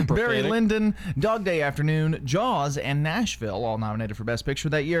Barry Lyndon, Dog Day Afternoon, Jaws, and Nashville, all nominated for Best Picture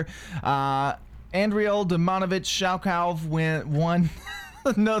that year. Andriy Domonovich Shalkov won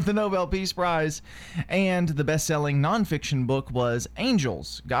the Nobel Peace Prize. And the best-selling nonfiction book was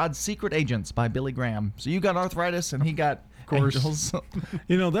Angels, God's Secret Agents by Billy Graham. So you got arthritis, and he got Angels.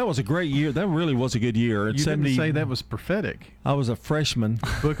 That was a great year. That really was a good year. You didn't say that was prophetic. I was a freshman.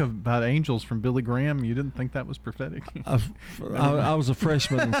 Book about angels from Billy Graham. You didn't think that was prophetic? I was a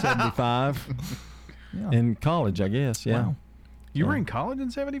freshman in 75. Yeah. In college, I guess. Yeah. Wow. You were in college in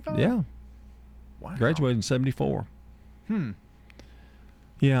 75? Yeah. Wow. Graduated in 74.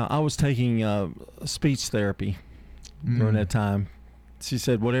 Yeah, I was taking speech therapy during that time. She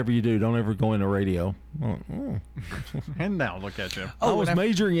said, whatever you do, don't ever go into radio. And now look at you. I was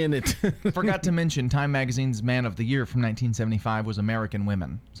majoring in it. Forgot to mention Time Magazine's Man of the Year from 1975 was American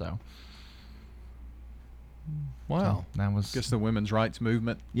Women. So, wow. So that was... Guess the women's rights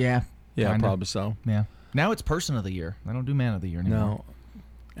movement. Yeah. Yeah, probably so. Yeah. Now it's Person of the Year. I don't do Man of the Year anymore. No.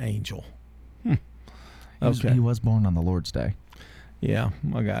 Angel. He was born on the Lord's Day. Yeah,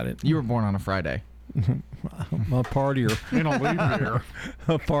 I got it. You were born on a Friday. I'm a partier. You don't leave here.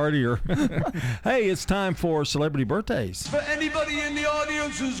 A partier. Hey, it's time for celebrity birthdays. For anybody in the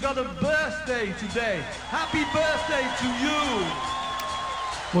audience who's got a birthday today, happy birthday to you.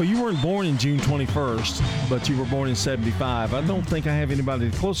 Well, you weren't born in June 21st, but you were born in 75. I don't think I have anybody.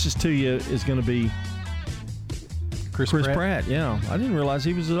 The closest to you is going to be Chris Pratt. Yeah, I didn't realize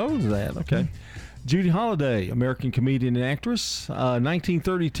he was as old as that. Okay. Judy Holliday, American comedian and actress.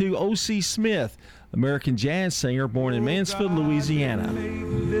 1932, O.C. Smith, American jazz singer, born in Mansfield, Louisiana.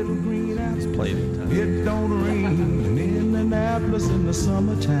 Let's play it in time. It don't rain in Indianapolis in the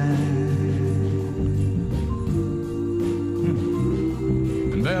summertime.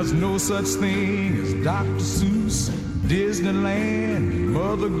 And there's no such thing as Dr. Seuss, Disneyland,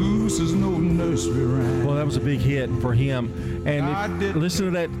 Mother Goose is no nursery rhyme. Well, that was a big hit for him. And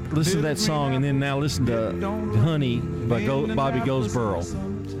listen to that song, and then now listen to "Honey" by Bobby Goldsboro.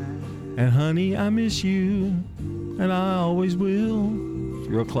 And honey, I miss you, and I always will.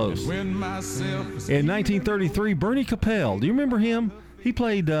 Real close. In 1933, Bernie Capel. Do you remember him? He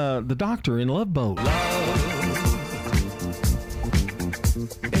played the doctor in Love Boat.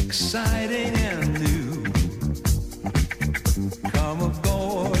 Exciting and new. Come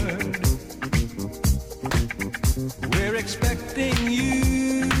aboard. We're expecting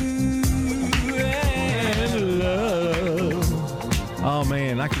you and love. Oh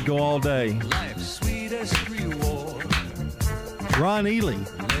man, I could go all day. Life's sweetest reward. Ron Ely,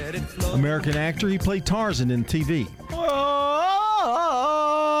 American actor. He played Tarzan in TV.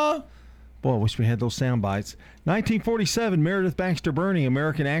 Boy, I wish we had those sound bites. 1947, Meredith Baxter Birney,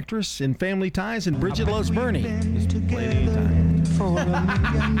 American actress in Family Ties and Bridget Loves Bernie. Just play it anytime. For a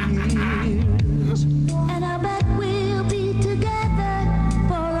million years. And I bet we'll be together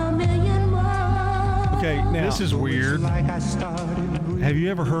for a million more. Okay, now this is weird. Have you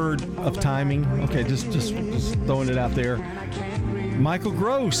ever heard of timing? Okay, just throwing it out there. Michael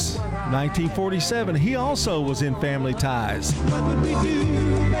Gross, 1947. He also was in Family Ties. What would we do,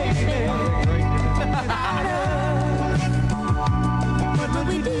 baby? What would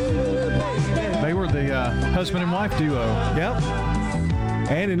we do, baby? They were the husband and wife duo. Yep.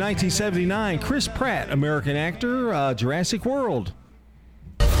 And in 1979, Chris Pratt, American actor, Jurassic World.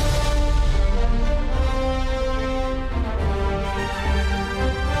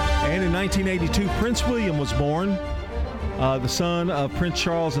 And in 1982, Prince William was born. The son of Prince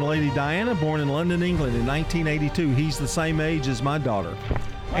Charles and Lady Diana, born in London, England in 1982. He's the same age as my daughter.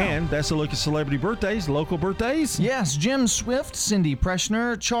 Wow. And that's a look at celebrity birthdays, local birthdays. Yes, Jim Swift, Cindy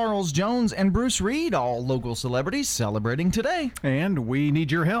Preshner, Charles Jones, and Bruce Reed, all local celebrities celebrating today. And we need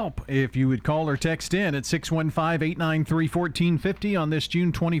your help. If you would call or text in at 615-893-1450 on this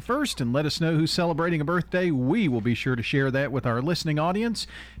June 21st and let us know who's celebrating a birthday, we will be sure to share that with our listening audience.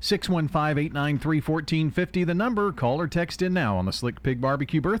 615-893-1450, the number. Call or text in now on the Slick Pig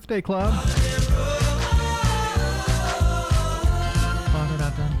Barbecue Birthday Club.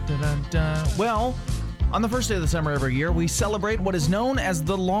 Well, on the first day of the summer every year, we celebrate what is known as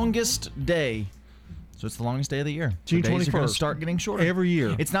the longest day. So it's the longest day of the year. June 21st. Days are going to start getting shorter. Every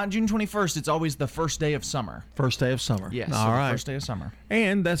year. It's not June 21st. It's always the first day of summer. First day of summer. Yes. All right. First day of summer.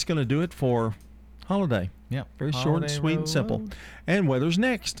 And that's going to do it for holiday. Yep. Very short and sweet and simple. And weather's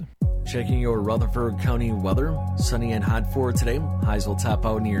next. Checking your Rutherford County weather. Sunny and hot for today. Highs will top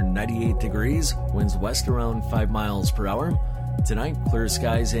out near 98 degrees. Winds west around 5 miles per hour. Tonight, clear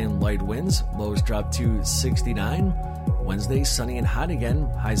skies and light winds. Lows drop to 69. Wednesday, sunny and hot again.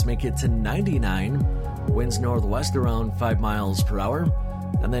 Highs make it to 99. Winds northwest around 5 miles per hour.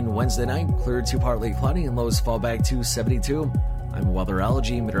 And then Wednesday night, clear to partly cloudy and lows fall back to 72. I'm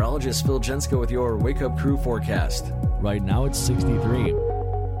weatherology meteorologist Phil Jensko with your Wake Up Crew forecast. Right now, it's 63.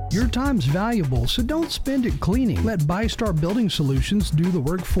 Your time's valuable, so don't spend it cleaning. Let ByStar Building Solutions do the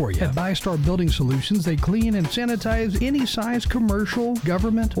work for you. At ByStar Building Solutions, they clean and sanitize any size commercial,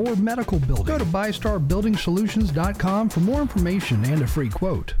 government, or medical building. Go to ByStarBuildingSolutions.com for more information and a free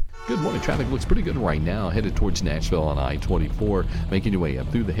quote. Good morning. Traffic looks pretty good right now, headed towards Nashville on I-24, making your way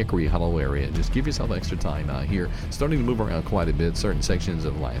up through the Hickory Hollow area. And just give yourself extra time here. Starting to move around quite a bit, certain sections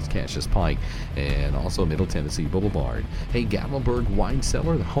of Las Cassius Pike and also Middle Tennessee Boulevard. Hey, Gatlinburg Wine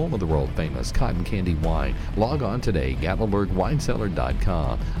Cellar, the home of the world-famous cotton candy wine. Log on today,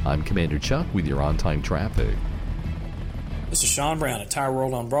 GatlinburgWineCellar.com. I'm Commander Chuck with your on-time traffic. This is Sean Brown at Tire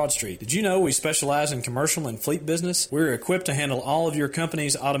World on Broad Street. Did you know we specialize in commercial and fleet business? We're equipped to handle all of your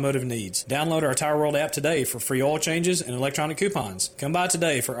company's automotive needs. Download our Tire World app today for free oil changes and electronic coupons. Come by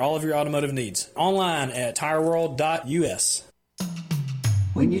today for all of your automotive needs. Online at tireworld.us.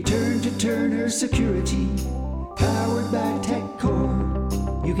 When you turn to Turner Security, powered by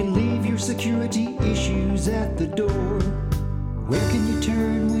TechCore, you can leave your security issues at the door. Where can you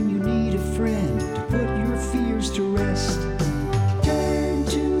turn when you need a friend to put your fears to rest? Turn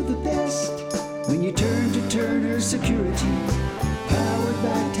to the best when you turn to Turner Security, powered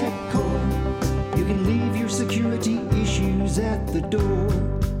by TechCore. You can leave your security issues at the door.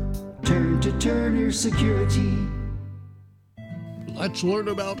 Turn to Turner Security. Let's learn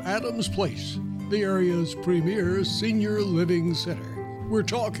about Adams Place, the area's premier senior living center. We're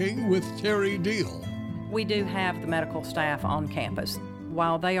talking with Terry Deal. We do have the medical staff on campus.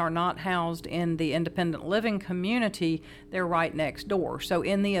 While they are not housed in the independent living community, they're right next door. So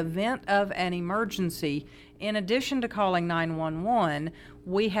in the event of an emergency, in addition to calling 911,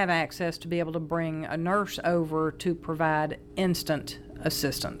 we have access to be able to bring a nurse over to provide instant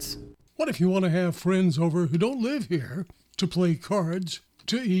assistance. What if you want to have friends over who don't live here to play cards,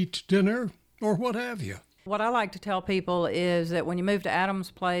 to eat dinner, or what have you? What I like to tell people is that when you move to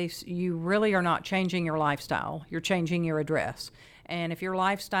Adams Place, you really are not changing your lifestyle. You're changing your address. And if your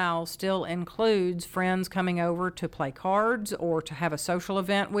lifestyle still includes friends coming over to play cards or to have a social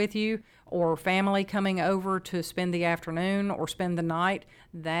event with you, or family coming over to spend the afternoon or spend the night,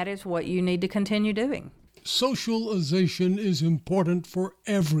 that is what you need to continue doing. Socialization is important for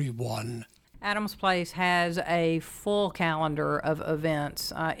everyone. Adams Place has a full calendar of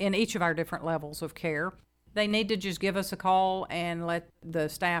events in each of our different levels of care. They need to just give us a call and let the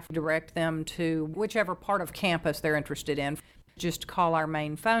staff direct them to whichever part of campus they're interested in. Just call our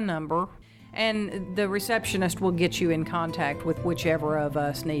main phone number, and the receptionist will get you in contact with whichever of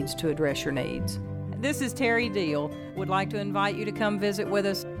us needs to address your needs. This is Terry Deal. Would like to invite you to come visit with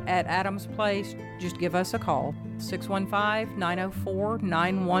us at Adams Place. Just give us a call,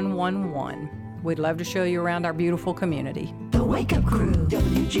 615-904-9111. We'd love to show you around our beautiful community. The Wake Up Crew,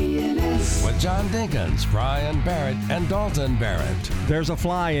 WGNS. With John Dinkins, Brian Barrett, and Dalton Barrett. There's a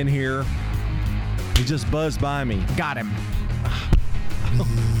fly in here. He just buzzed by me. Got him.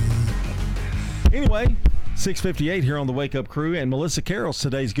 Anyway, 6:58 here on the Wake Up Crew, and Melissa Carroll's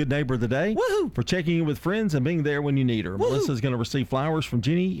today's Good Neighbor of the Day. Woohoo! For checking in with friends and being there when you need her. Woohoo! Melissa's going to receive flowers from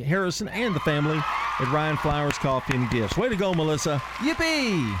Jenny Harrison and the family at Ryan Flowers Coffee and Gifts. Way to go, Melissa.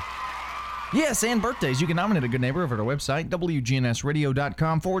 Yippee! Yes, and birthdays. You can nominate a good neighbor over at our website,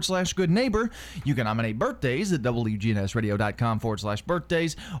 WGNSradio.com/good neighbor. You can nominate birthdays at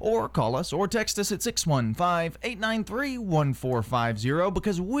WGNSradio.com/birthdays, or call us or text us at 615-893-1450,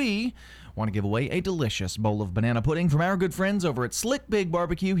 because we want to give away a delicious bowl of banana pudding from our good friends over at Slick Big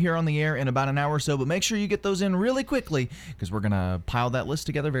Barbecue here on the air in about an hour or so. But make sure you get those in really quickly, because we're going to pile that list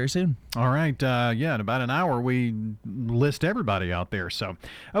together very soon. All right. In about an hour, we list everybody out there. So,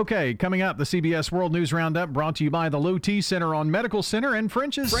 okay, coming up, the CBS World News Roundup brought to you by the Lou T Center on Medical Center and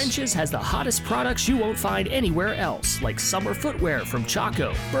French's. French's has the hottest products you won't find anywhere else, like summer footwear from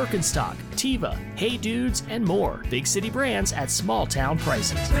Chaco, Birkenstock, Teva, Hey Dudes, and more. Big city brands at small town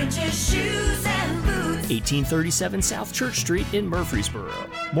prices. French's shoes and boots. 1837 South Church Street in Murfreesboro.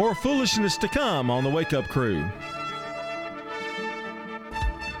 More foolishness to come on the Wake Up Crew.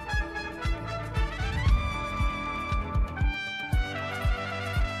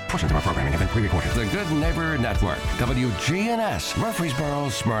 Portions of our programming have been pre-recorded. The Good Neighbor Network, WGNS, Murfreesboro,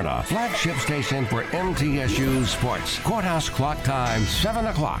 Smyrna, flagship station for MTSU Sports. Courthouse clock time, 7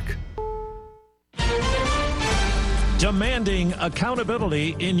 o'clock. Demanding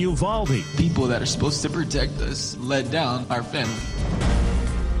accountability in Uvalde. People that are supposed to protect us let down our family.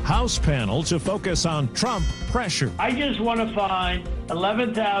 House panel to focus on Trump pressure. I just want to find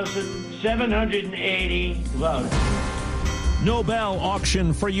 11,780 votes. Nobel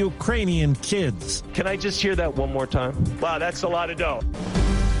auction for Ukrainian kids. Can I just hear that one more time? Wow, that's a lot of dough.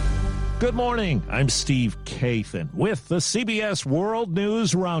 Good morning. I'm Steve Kathan with the CBS World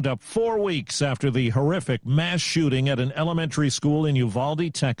News Roundup. 4 weeks after the horrific mass shooting at an elementary school in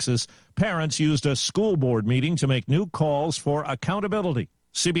Uvalde, Texas, parents used a school board meeting to make new calls for accountability.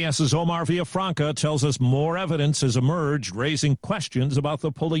 CBS's Omar Villafranca tells us more evidence has emerged, raising questions about the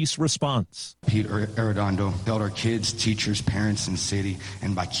police response. Peter Arredondo held our kids, teachers, parents, and city,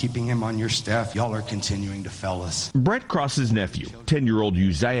 and by keeping him on your staff, y'all are continuing to fail us. Brett Cross's nephew, 10-year-old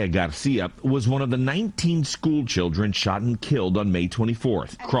Uzziah Garcia, was one of the 19 school children shot and killed on May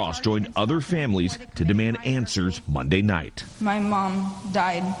 24th. Cross joined other families to demand answers Monday night. My mom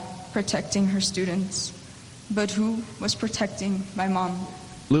died protecting her students, but who was protecting my mom?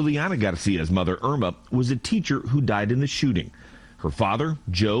 Liliana Garcia's mother, Irma, was a teacher who died in the shooting. Her father,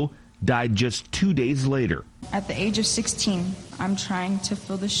 Joe, died just 2 days later. At the age of 16, I'm trying to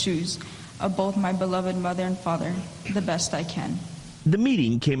fill the shoes of both my beloved mother and father the best I can. The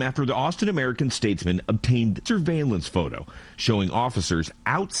meeting came after the Austin American-Statesman obtained surveillance photo showing officers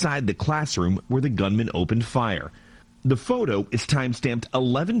outside the classroom where the gunman opened fire. The photo is timestamped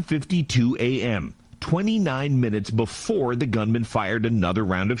 11:52 a.m., 29 minutes before the gunman fired another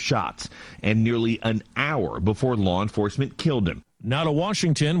round of shots, and nearly an hour before law enforcement killed him. Now to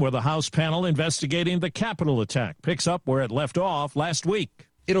Washington, where the House panel investigating the Capitol attack picks up where it left off last week.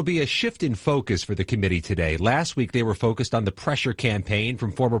 It'll be a shift in focus for the committee today. Last week, they were focused on the pressure campaign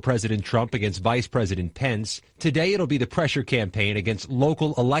from former President Trump against Vice President Pence. Today, it'll be the pressure campaign against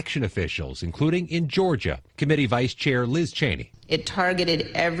local election officials, including in Georgia. Committee Vice Chair Liz Cheney. It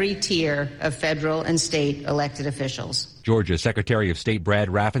targeted every tier of federal and state elected officials. Georgia Secretary of State Brad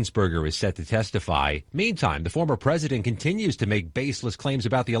Raffensperger is set to testify. Meantime, the former president continues to make baseless claims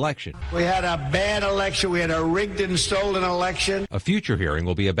about the election. We had a bad election. We had a rigged and stolen election. A future hearing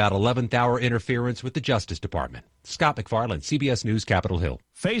will be about 11th hour interference with the Justice Department. Scott McFarland, CBS News, Capitol Hill.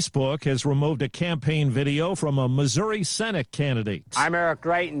 Facebook has removed a campaign video from a Missouri Senate candidate. I'm Eric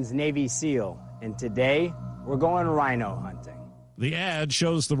Greitens, Navy SEAL, and today we're going rhino hunting. The ad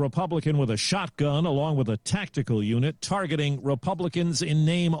shows the Republican with a shotgun along with a tactical unit targeting Republicans in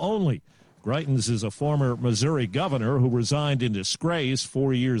name only. Greitens is a former Missouri governor who resigned in disgrace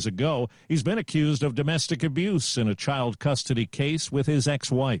 4 years ago. He's been accused of domestic abuse in a child custody case with his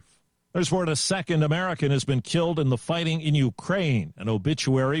ex-wife. There's word a second American has been killed in the fighting in Ukraine. An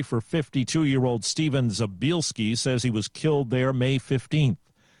obituary for 52-year-old Steven Zabilski says he was killed there May 15th.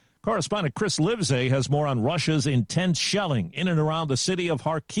 Correspondent Chris Livesay has more on Russia's intense shelling in and around the city of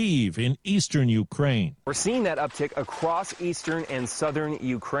Kharkiv in eastern Ukraine. We're seeing that uptick across eastern and southern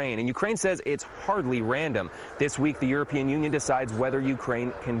Ukraine, and Ukraine says it's hardly random. This week, the European Union decides whether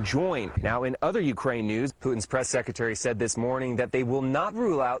Ukraine can join. Now, in other Ukraine news, Putin's press secretary said this morning that they will not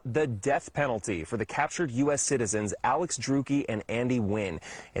rule out the death penalty for the captured U.S. citizens Alex Drueke and Andy Wynn.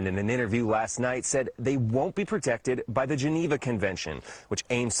 And in an interview last night, said they won't be protected by the Geneva Convention, which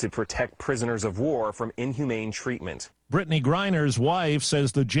aims to protect prisoners of war from inhumane treatment. Brittany Griner's wife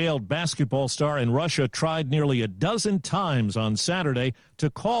says the jailed basketball star in Russia tried nearly a dozen times on Saturday to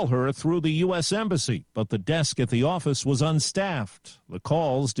call her through the U.S. Embassy, but the desk at the office was unstaffed. The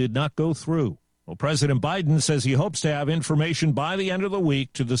calls did not go through. Well, President Biden says he hopes to have information by the end of the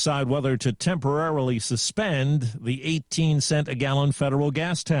week to decide whether to temporarily suspend the 18-cent-a-gallon federal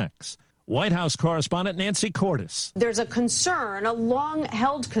gas tax. White House correspondent Nancy Cordes. There's a concern, a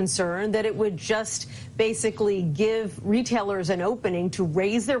long-held concern, that it would just basically give retailers an opening to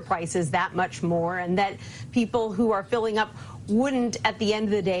raise their prices that much more, and that people who are filling up wouldn't, at the end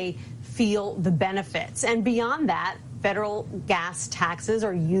of the day, feel the benefits. And beyond that, federal gas taxes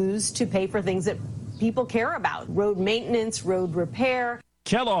are used to pay for things that people care about: road maintenance, road repair.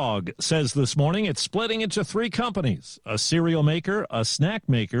 Kellogg says this morning it's splitting into 3 companies: a cereal maker, a snack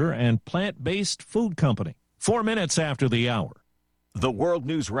maker, and plant-based food company. 4 minutes after the hour. The World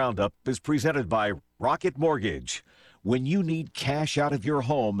News Roundup is presented by Rocket Mortgage. When you need cash out of your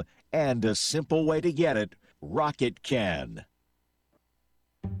home and a simple way to get it, Rocket can.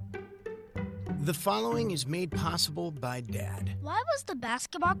 The following is made possible by Dad. Why was the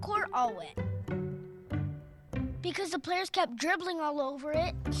basketball court all wet? Because the players kept dribbling all over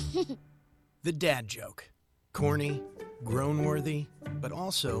it. The dad joke. Corny, grown-worthy, but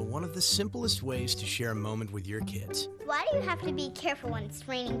also one of the simplest ways to share a moment with your kids. Why do you have to be careful when it's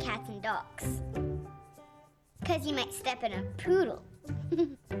raining cats and dogs? Because you might step in a poodle.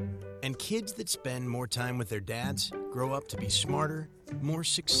 And kids that spend more time with their dads grow up to be smarter, more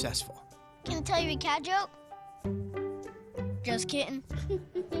successful. Can I tell you a cat joke? Just kidding.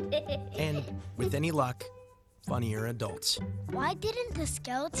 And with any luck, funnier adults. Why didn't the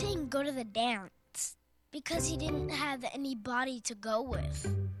skeleton go to the dance? Because he didn't have any body to go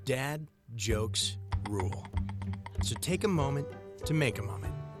with. Dad jokes rule. So take a moment to make a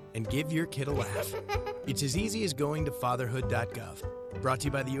moment and give your kid a laugh. It's as easy as going to fatherhood.gov. Brought to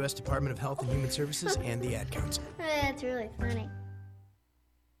you by the U.S. Department of Health and Human Services and the Ad Council. That's really funny.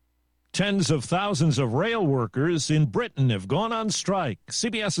 Tens of thousands of rail workers in Britain have gone on strike.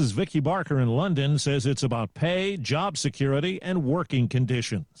 CBS's Vicky Barker in London says it's about pay, job security, and working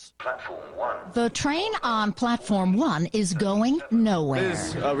conditions. The train on Platform 1 is going nowhere. It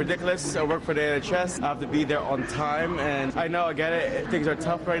is ridiculous. I work for the NHS. I have to be there on time, and I know, I get it. Things are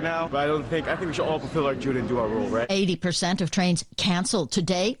tough right now, but I think we should all fulfill our duty and do our role, right? 80% of trains canceled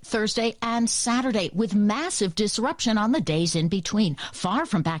today, Thursday, and Saturday, with massive disruption on the days in between. Far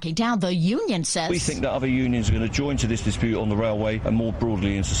from backing down, the union says... We think that other unions are going to join to this dispute on the railway and more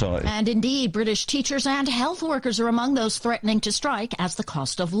broadly in society. And indeed, British teachers and health workers are among those threatening to strike as the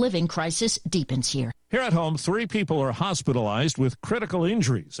cost of living crisis deepens here. Here at home, 3 people are hospitalized with critical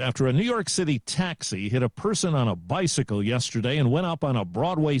injuries after a New York City taxi hit a person on a bicycle yesterday and went up on a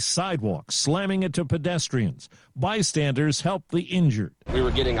Broadway sidewalk, slamming it to pedestrians. Bystanders helped the injured. We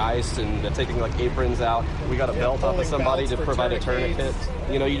were getting iced and taking aprons out. We got a belt off of somebody to provide a tourniquet.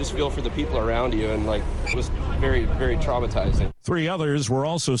 You know, you just feel for the people around you, and it was very, very traumatizing. 3 others were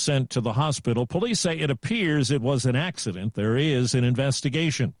also sent to the hospital. Police say it appears it was an accident. There is an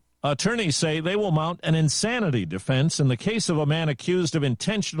investigation. Attorneys say they will mount an insanity defense in the case of a man accused of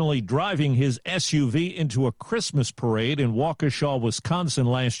intentionally driving his SUV into a Christmas parade in Waukesha, Wisconsin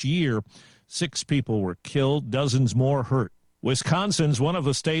last year. 6 people were killed, dozens more hurt. Wisconsin's one of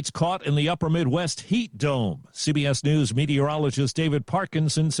the states caught in the upper Midwest heat dome. CBS News meteorologist David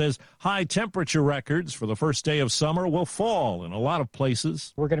Parkinson says high temperature records for the first day of summer will fall in a lot of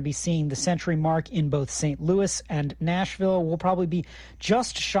places. We're going to be seeing the century mark in both St. Louis and Nashville. We'll probably be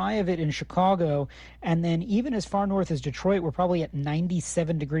just shy of it in Chicago. And then even as far north as Detroit, we're probably at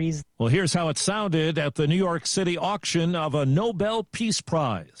 97 degrees. Well, here's how it sounded at the New York City auction of a Nobel Peace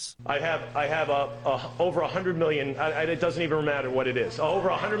Prize. I have over $100 million. It doesn't even matter what it is. Over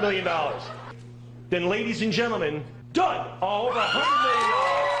 $100 million. Then, ladies and gentlemen, done. Over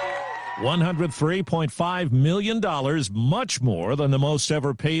 $100 million. $103.5 million, much more than the most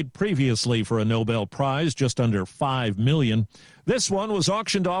ever paid previously for a Nobel Prize, just under $5 million. This one was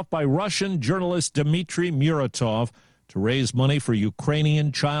auctioned off by Russian journalist Dmitry Muratov to raise money for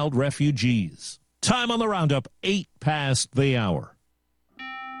Ukrainian child refugees. Time on the roundup, 8 past the hour.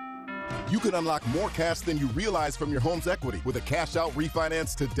 You can unlock more cash than you realize from your home's equity with a cash-out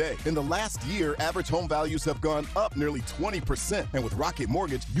refinance today. In the last year, average home values have gone up nearly 20%. And with Rocket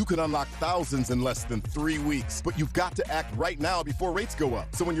Mortgage, you can unlock thousands in less than 3 weeks. But you've got to act right now before rates go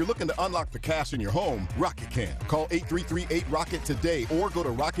up. So when you're looking to unlock the cash in your home, Rocket can. Call 833-8-ROCKET today or go to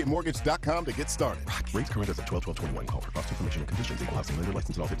rocketmortgage.com to get started. Rates current as of 12/12/21. Call for cost information and conditions. Equal housing lender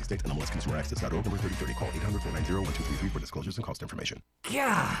license in all 50 states. NMLSconsumeraccess.org. Number 3030. Call 800-490-1233 for disclosures and cost information.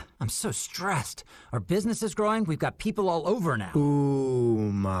 Yeah, I'm so stressed. Our business is growing. We've got people all over now.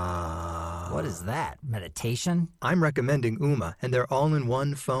 Ooma. What is that? Meditation? I'm recommending Ooma and their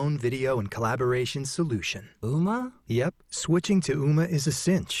all-in-one phone, video, and collaboration solution. Ooma? Yep. Switching to Ooma is a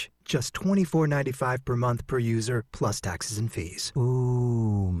cinch. Just $24.95 per month per user, plus taxes and fees.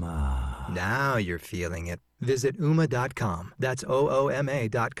 Ooma. Now you're feeling it. Visit Ooma.com. That's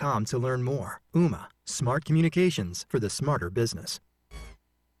OOMA.com to learn more. Ooma. Smart communications for the smarter business.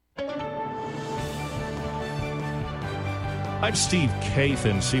 I'm Steve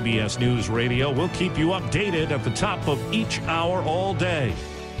Kathan, CBS News Radio. We'll keep you updated at the top of each hour all day.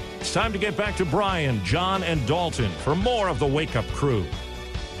 It's time to get back to Brian, John, and Dalton for more of the Wake Up Crew.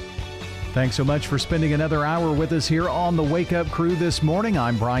 Thanks so much for spending another hour with us here on the Wake Up Crew this morning.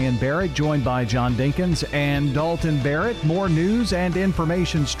 I'm Brian Barrett, joined by John Dinkins and Dalton Barrett. More news and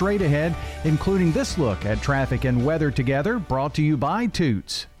information straight ahead, including this look at traffic and weather together, brought to you by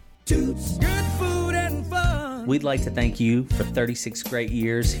Toots. Toots, good food and fun. We'd like to thank you for 36 great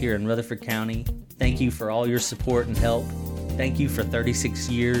years here in Rutherford County. Thank you for all your support and help. Thank you for 36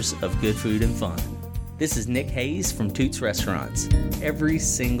 years of good food and fun. This is Nick Hayes from Toots Restaurants. Every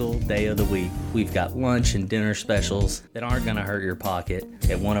single day of the week, we've got lunch and dinner specials that aren't going to hurt your pocket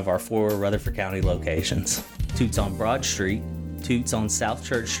at one of our 4 Rutherford County locations. Toots on Broad Street, Toots on South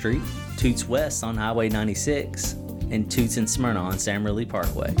Church Street, Toots West on Highway 96, and Toots in Smyrna on Sam Ridley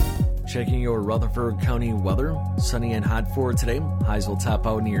Parkway. Checking your Rutherford County weather. Sunny and hot for today. Highs will top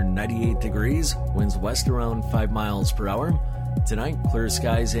out near 98 degrees. Winds west around 5 miles per hour. Tonight, clear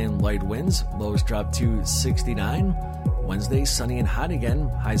skies and light winds. Lows drop to 69. Wednesday, sunny and hot again.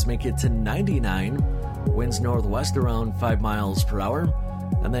 Highs make it to 99. Winds northwest around 5 miles per hour.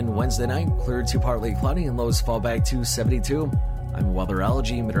 And then Wednesday night, clear to partly cloudy and lows fall back to 72. I'm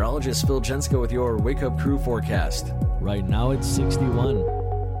weatherology meteorologist Phil Jensko with your Wake Up Crew forecast. Right now, it's 61.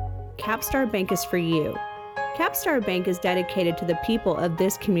 Capstar Bank is for you. Capstar Bank is dedicated to the people of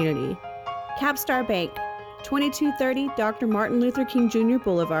this community. Capstar Bank, 2230 Dr. Martin Luther King Jr.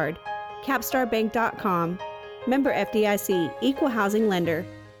 Boulevard, CapstarBank.com. Member FDIC, Equal Housing Lender.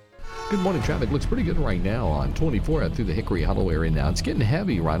 Good morning. Traffic looks pretty good right now on 24 out through the Hickory Hollow area now. It's getting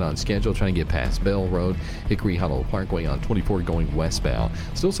heavy right on schedule, trying to get past Bell Road, Hickory Hollow Parkway on 24 going westbound.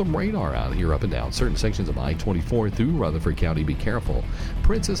 Still some radar out here up and down certain sections of I-24 through Rutherford County. Be careful.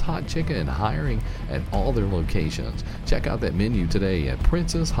 Princess Hot Chicken hiring at all their locations. Check out that menu today at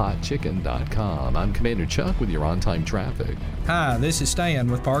princesshotchicken.com. I'm Commander Chuck with your on-time traffic. Hi, this is Stan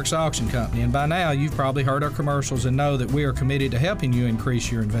with Parks Auction Company, and by now you've probably heard our commercials and know that we are committed to helping you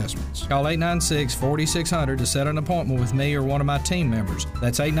increase your investments. Call 896-4600 to set an appointment with me or one of my team members.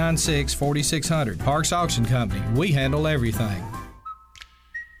 That's 896-4600. Parks Auction Company. We handle everything.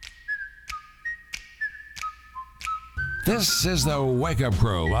 This is the Wake Up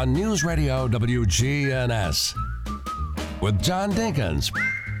Crew on News Radio WGNS with John Dinkins,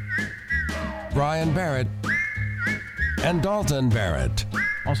 Brian Barrett, and Dalton Barrett.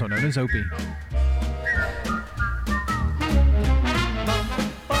 Also known as Opie.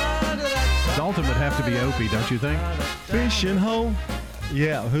 Dalton would have to be Opie, don't you think? Fishing hole?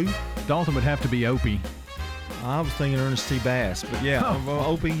 Yeah, who? Dalton would have to be Opie. I was thinking Ernest T. Bass, but yeah,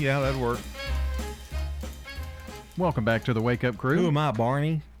 Opie, yeah, that'd work. Welcome back to the Wake Up Crew. Who am I,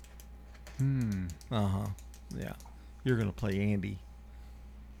 Barney? Uh-huh. Yeah. You're going to play Andy.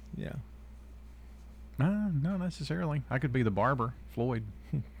 Yeah. Not necessarily. I could be the barber, Floyd.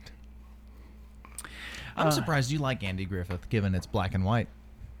 I'm surprised you like Andy Griffith, given it's black and white.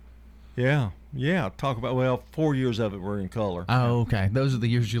 Yeah. Talk about 4 years of it were in color. Oh, okay. Those are the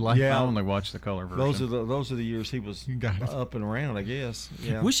years you like. Yeah. I only watched the color version. Those are the years he was up and around, I guess.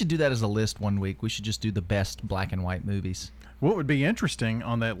 Yeah. We should do that as a list one week. We should just do the best black and white movies. What would be interesting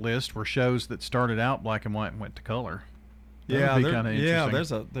on that list were shows that started out black and white and went to color. That would be kind of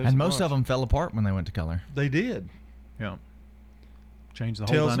interesting. And most of them fell apart when they went to color. They did. Yeah. Change the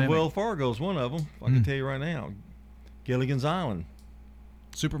whole Tales dynamic. of Wells Fargo is one of them. I can tell you right now. Gilligan's Island.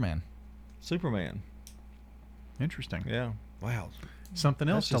 Superman. Interesting. Yeah. Wow. Something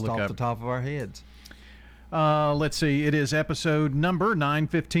else That's to just look off up. the top of our heads. Let's see. It is episode number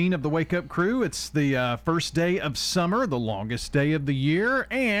 915 of the Wake Up Crew. It's the first day of summer, the longest day of the year,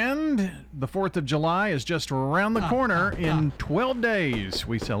 and the 4th of July is just around the corner. In 12 days,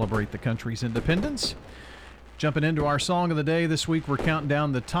 we celebrate the country's independence. Jumping into our song of the day this week, we're counting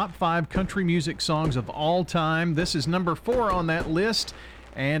down the top 5 country music songs of all time. This is number 4 on that list,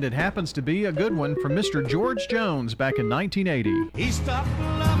 and it happens to be a good one from Mr. George Jones back in 1980. He stopped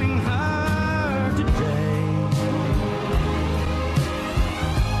loving her today.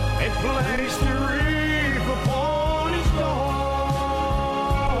 It placed the reef upon his door,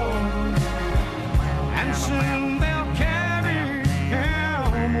 and soon they'll carry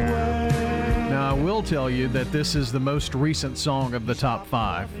him away. Now, I will tell you that this is the most recent song of the top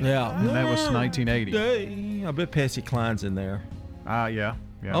 5. Yeah. And that was 1980. I bet Patsy Cline's in there. Yeah.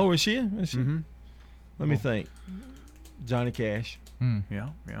 Oh, is she? Mm-hmm. Let me think. Johnny Cash. Yeah.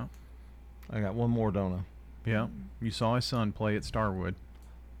 I got one more, don't I? Yeah. You saw his son play at Starwood.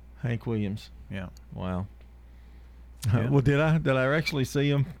 Hank Williams. Yeah. Wow. Yeah. Well, did I actually see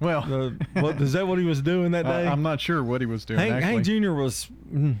him? Well, is that what he was doing that day? I'm not sure what he was doing. Hank Jr. was.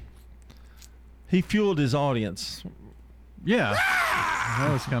 He fueled his audience. Yeah. That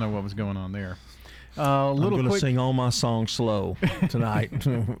was kind of what was going on there. I'm going to sing all my songs slow tonight.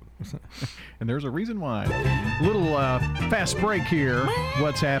 And there's a reason why. Little fast break here.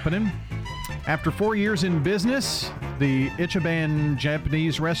 What's happening? After 4 years in business, the Ichiban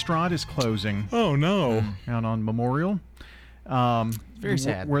Japanese restaurant is closing. Oh, no. Out on Memorial. Very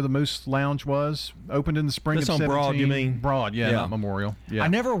sad. Where the Moose Lounge was. Opened in the spring That's of on 17. Broad, you mean? Broad, yeah, not Memorial. Yeah. I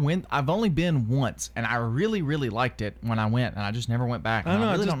never went. I've only been once, and I really, really liked it when I went, and I just never went back. I don't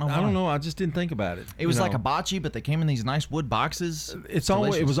know. don't know why. I don't know. I just didn't think about it. It was like a bocce, but they came in these nice wood boxes. It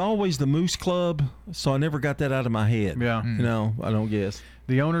was always the Moose Club, so I never got that out of my head. Yeah. I don't guess.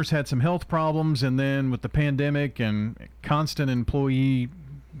 The owners had some health problems, and then with the pandemic and constant employee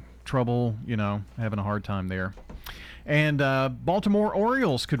trouble, having a hard time there. And Baltimore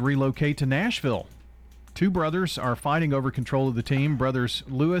Orioles could relocate to Nashville. 2 brothers are fighting over control of the team. Brothers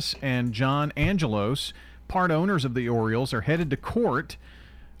Louis and John Angelos, part owners of the Orioles, are headed to court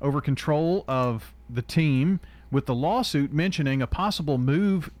over control of the team, with the lawsuit mentioning a possible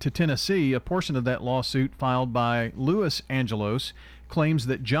move to Tennessee. A portion of that lawsuit, filed by Louis Angelos, claims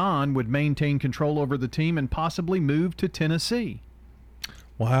that John would maintain control over the team and possibly move to Tennessee.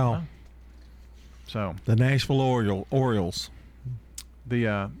 Wow. So the Nashville Orioles. They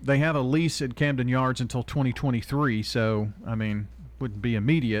have a lease at Camden Yards until 2023. So wouldn't be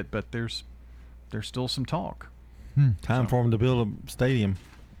immediate, but there's still some talk. Time for them to build a stadium.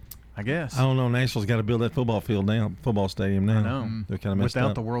 I guess. I don't know. Nashville's got to build that football stadium now. I know. They're kind of messed without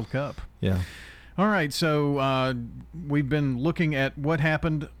up. the World Cup. Yeah. All right, so we've been looking at what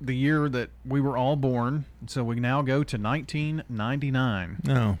happened the year that we were all born. So we now go to 1999.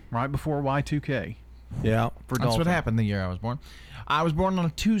 Oh. Right before Y2K. Yeah. For That's what Dalton. happened the year I was born. I was born on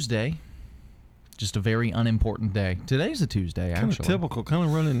a Tuesday. Just a very unimportant day. Today's a Tuesday, Kind actually. of typical, kind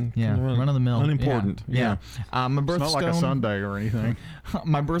of running. Yeah, kinda run of the mill. Unimportant. Yeah. My birthstone. It's not like a Sunday or anything.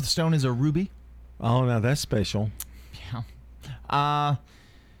 My birthstone is a ruby. Oh, now that's special. Yeah.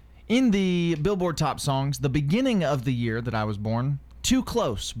 In the Billboard Top Songs, the beginning of the year that I was born, Too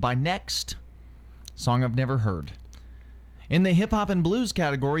Close by Next, song I've never heard. In the hip hop and blues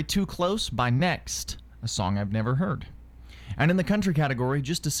category, Too Close by Next, a song I've never heard. And in the country category,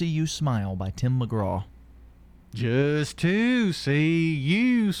 Just to See You Smile by Tim McGraw. Just to see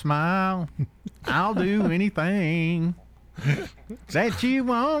you smile, I'll do anything that you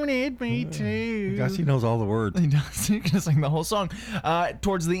wanted me to. Gosh, he knows all the words. He does. He can sing the whole song.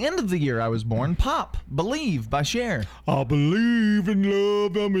 Towards the end of the year I was born, Pop, Believe by Cher. I believe in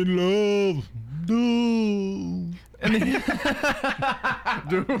love, I'm in love.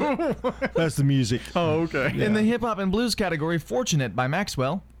 That's the music. Oh, okay. In the hip hop and blues category, Fortunate by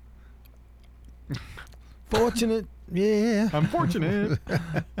Maxwell. Fortunate, yeah. I'm fortunate.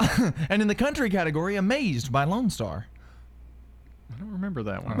 And in the country category, Amazed by Lone Star. I don't remember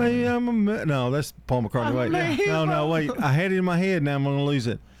that one. Maybe no, that's Paul McCartney. Wait, no, wait. I had it in my head. Now I'm going to lose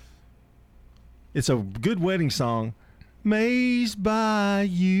it. It's a good wedding song. Amazed by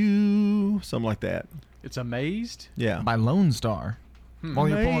you. Something like that. It's Amazed? Yeah. By Lone Star. While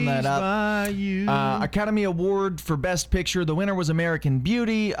you're pulling that up, by you. Academy Award for Best Picture. The winner was American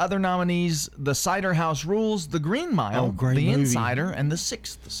Beauty. Other nominees: The Cider House Rules, The Green Mile, Oh, great The movie. Insider, and The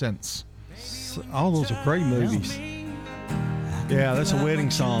Sixth Sense. All those are great movies. Yeah, that's a wedding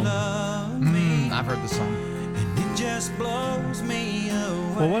song. I've heard the song.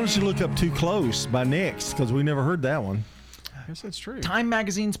 Well, why don't you look up Too Close by Next, because we never heard that one. I guess that's true. Time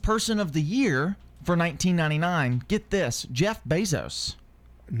Magazine's Person of the Year for 1999. Get this, Jeff Bezos.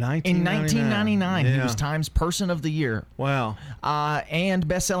 In 1999, he was Time's Person of the Year. Wow. And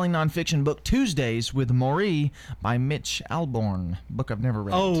best-selling nonfiction book Tuesdays with Maury by Mitch Albom. Book I've never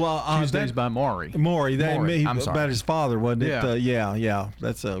read. Tuesdays by Maury. Maury. I'm sorry. About his father, wasn't it? Yeah.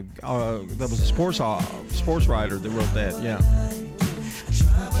 That's that was a sports writer that wrote that. Yeah.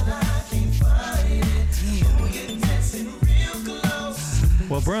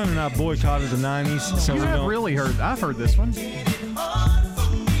 Well, Brian and I boycotted the 90s. So You have really heard. I've heard this one.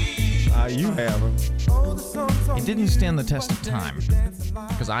 You haven't. It didn't stand the test of time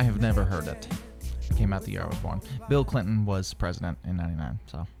because I have never heard it. It came out the year I was born. Bill Clinton was president in 99.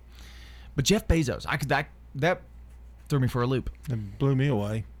 So, but Jeff Bezos, that threw me for a loop. It blew me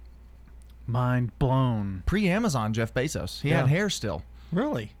away. Mind blown. Pre-Amazon Jeff Bezos. He had hair still.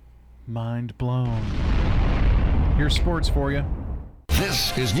 Really? Mind blown. Here's sports for you.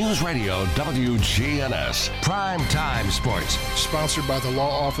 This is News Radio WGNS Prime Time Sports. Sponsored by the law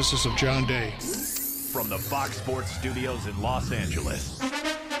offices of John Day. From the Fox Sports Studios in Los Angeles,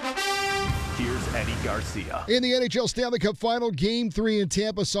 here's Eddie Garcia. In the NHL Stanley Cup Final, Game 3 in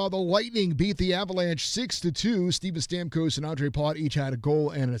Tampa saw the Lightning beat the Avalanche 6-2. Steven Stamkos and Andre Palat each had a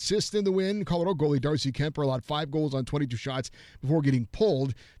goal and an assist in the win. Colorado goalie Darcy Kemper allowed 5 goals on 22 shots before getting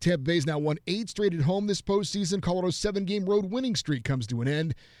pulled. Tampa Bay's now won 8 straight at home this postseason. Colorado's 7-game road winning streak comes to an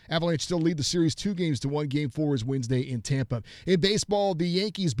end. Avalanche still lead the series 2-1. Game 4 is Wednesday in Tampa. In baseball, the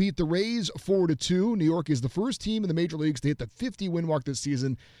Yankees beat the Rays 4-2. New York is the first team in the major leagues to hit the 50-win mark this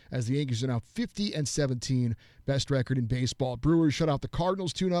season, as the Yankees are now 50-17, best record in baseball. Brewers shut out the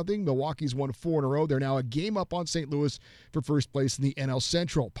Cardinals 2-0. Milwaukee's won 4 in a row. They're now a game up on St. Louis for first place in the NL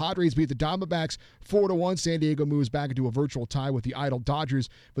Central. Padres beat the Diamondbacks 4-1. San Diego moves back into a virtual tie with the idle Dodgers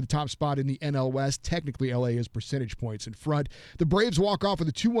for the top spot in the NL West. Technically, LA is percentage points in front. The Braves walk off with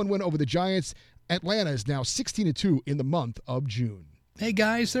a 2-1 win over the Giants. Atlanta is now 16-2 in the month of June. Hey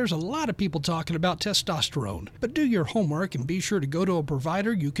guys, there's a lot of people talking about testosterone, but do your homework and be sure to go to a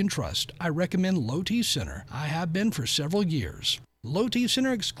provider you can trust. I recommend Low T Center. I have been for several years. Low T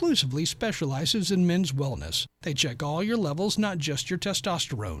Center exclusively specializes in men's wellness. They check all your levels, not just your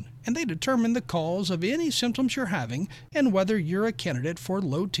testosterone, and they determine the cause of any symptoms you're having and whether you're a candidate for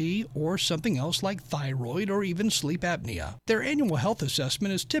low T or something else like thyroid or even sleep apnea. Their annual health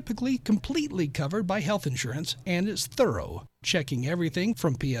assessment is typically completely covered by health insurance and is thorough, checking everything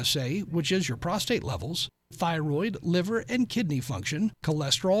from PSA, which is your prostate levels, thyroid, liver, and kidney function,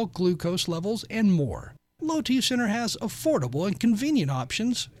 cholesterol, glucose levels, and more. Low T Center has affordable and convenient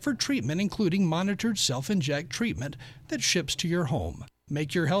options for treatment, including monitored self-inject treatment that ships to your home.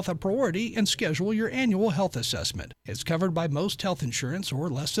 Make your health a priority and schedule your annual health assessment. It's covered by most health insurance or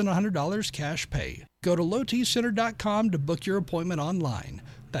less than $100 cash pay. Go to lowtcenter.com to book your appointment online.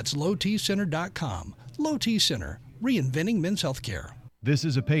 That's lowtcenter.com. Low T Center, reinventing men's healthcare. This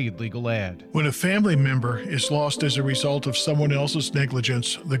is a paid legal ad. When a family member is lost as a result of someone else's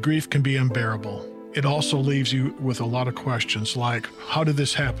negligence, the grief can be unbearable. It also leaves you with a lot of questions like, how did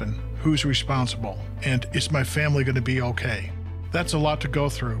this happen? Who's responsible? And is my family going to be okay? That's a lot to go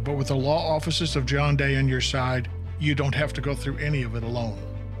through, but with the law offices of John Day on your side, you don't have to go through any of it alone.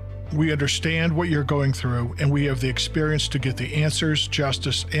 We understand what you're going through, and we have the experience to get the answers,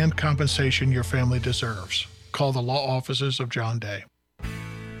 justice, and compensation your family deserves. Call the law offices of John Day.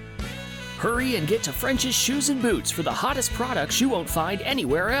 Hurry and get to French's Shoes and Boots for the hottest products you won't find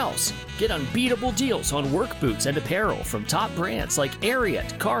anywhere else. Get unbeatable deals on work boots and apparel from top brands like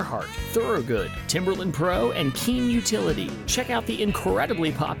Ariat, Carhartt, Thorogood, Timberland Pro, and Keen Utility. Check out the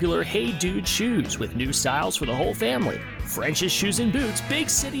incredibly popular Hey Dude shoes with new styles for the whole family. French's Shoes and Boots, big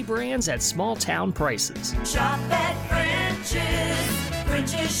city brands at small town prices. Shop at French's,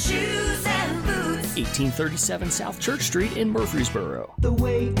 French's Shoes and Boots. 1837 South Church Street in Murfreesboro. The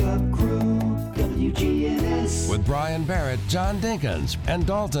Wake Up Crew, WGNS. With Brian Barrett, John Dinkins, and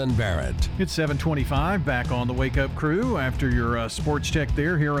Dalton Barrett. It's 7:25, back on the Wake Up Crew after your sports check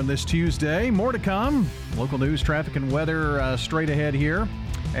there here on this Tuesday. More to come. Local news, traffic, and weather straight ahead here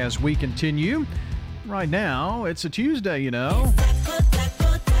as we continue. Right now, it's a Tuesday, you know.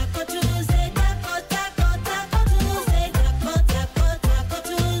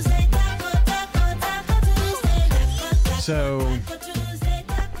 So,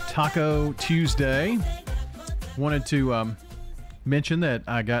 Taco Tuesday. Wanted to mention that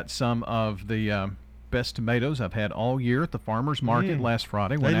I got some of the best tomatoes I've had all year at the farmer's market last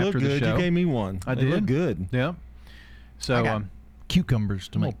Friday. They look after the good. show. You gave me one. I They did. look good. Yeah. So I got cucumbers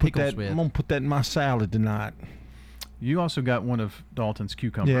to make pickles with. I'm gonna put that in my salad tonight. You also got one of Dalton's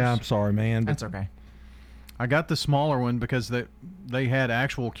cucumbers. Yeah, I'm sorry, man. That's okay. I got the smaller one because they had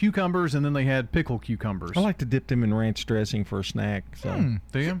actual cucumbers and then they had pickled cucumbers. I like to dip them in ranch dressing for a snack. So.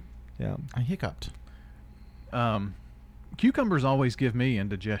 Do you? Yeah. I hiccuped. Cucumbers always give me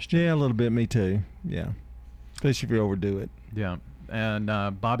indigestion. Yeah, a little bit. Me too. Yeah. Especially if you overdo it. Yeah. And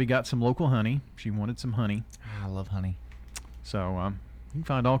Bobby got some local honey. She wanted some honey. I love honey. So you can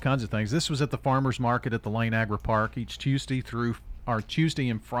find all kinds of things. This was at the farmer's market at the Lane Agri Park each Tuesday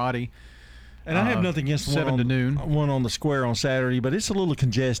and Friday. And I have nothing against 7 to noon. One on the square on Saturday, but it's a little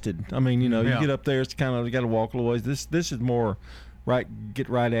congested. I mean, you know, Yeah. you get up there, it's kind of, you got to walk a little ways. This is more get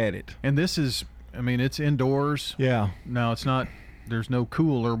right at it. And this is, I mean, it's indoors. Yeah. No, it's not. There's no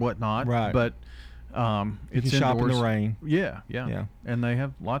cool or whatnot. Right. But it's can shop in indoors. the rain. Yeah. And they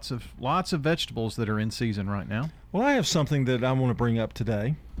have lots of vegetables that are in season right now. Well, I have something that I want to bring up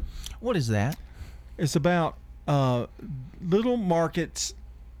today. What is that? It's about Little Markets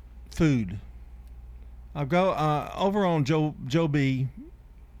food. I'll go over on Joe B.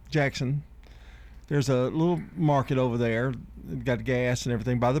 Jackson. There's a little market over there. They've got gas and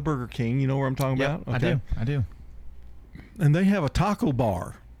everything by the Burger King. You know where I'm talking about? Okay. I do. And they have a taco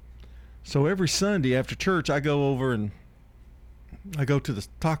bar. So every Sunday after church, I go over and I go to the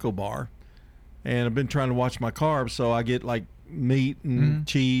taco bar. And I've been trying to watch my carbs, so I get like meat and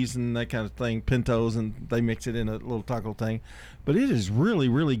cheese and that kind of thing, pintos, and they mix it in a little taco thing. But it is really,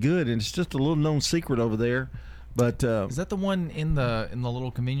 really good, and it's just a little known secret over there. But is that the one in the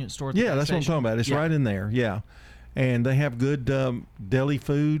little convenience store? At the yeah, gas that's what I'm station? talking about. It's right in there. Yeah, and they have good deli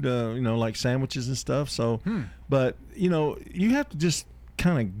food, you know, like sandwiches and stuff. So, but you know, you have to just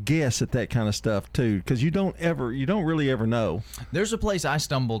kind of guess at that kind of stuff too, because you don't really ever know. There's a place I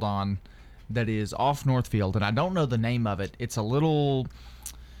stumbled on that is off Northfield, and I don't know the name of it. It's a little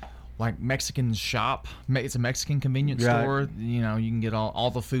like Mexican shop. It's a Mexican convenience store. You know, you can get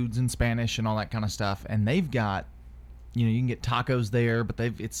all the foods in Spanish and all that kind of stuff. And they've got, you know, you can get tacos there, but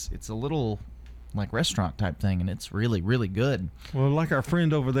it's a little like restaurant type thing, and it's really, really good. Well, like our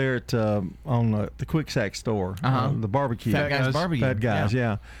friend over there at on the Quick Sack store, the barbecue. Fat Guys Barbecue. Fat Guys,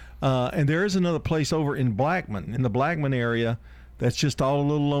 yeah. And there is another place over in Blackman, in the Blackman area, that's just all a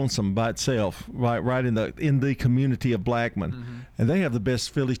little lonesome by itself, right in the community of Blackman. And they have the best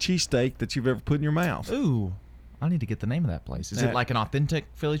Philly cheesesteak that you've ever put in your mouth. Ooh, I need to get the name of that place. Is it like an authentic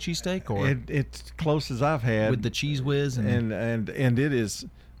Philly cheesesteak, or it's close as I've had with the cheese whiz and it is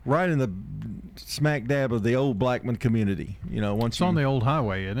right in the smack dab of the old Blackman community. Once it's on the old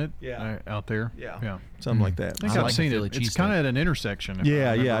highway, isn't it? Yeah. Out there. Yeah. Something like that. I think I've seen it. It's kind of at an intersection.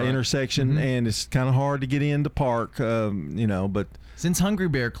 Intersection, and it's kind of hard to get into park. But since Hungry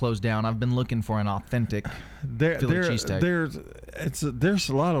Bear closed down, I've been looking for an authentic Philly cheesesteak. There's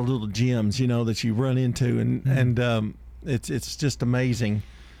a lot of little gems, that you run into, and it's just amazing.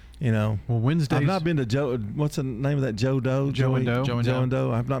 Well, Wednesdays. I've not been to Joe. What's the name of that? Joe Doe. Joe and Doe. Joe and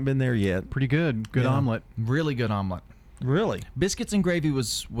Doe. I've not been there yet. Pretty good. Good omelet. Really good omelet. Really. Biscuits and gravy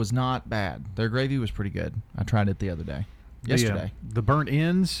was not bad. Their gravy was pretty good. I tried it the other day. Yesterday. The burnt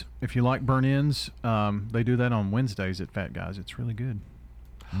ends. If you like burnt ends, they do that on Wednesdays at Fat Guys. It's really good.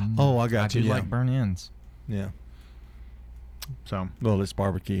 Oh, I got you. I do like burnt ends. Yeah. So. Well, it's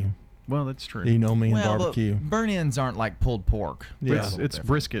barbecue. Well, that's true. You know me and barbecue. Burnt ends aren't like pulled pork. Yeah. It's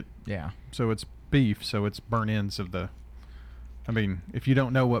brisket. Yeah. So it's beef. So it's burnt ends of the. I mean, if you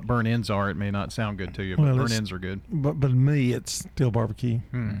don't know what burnt ends are, it may not sound good to you, but burnt ends are good. But me, it's still barbecue.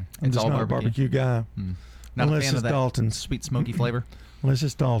 I'm It's just all not barbecue. a barbecue guy. Not Unless a fan it's of that Dalton's. sweet smoky flavor. Unless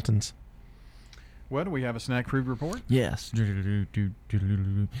it's Dalton's. Well, do we have a snack food report? Yes. You need to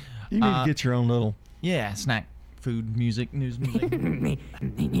get your own little. Yeah, snack food music, news music.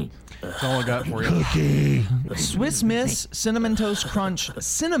 That's all I got for you. Cookie. Swiss Miss Cinnamon Toast Crunch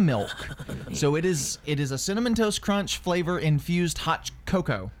Cinnamilk. So it is a Cinnamon Toast Crunch flavor infused hot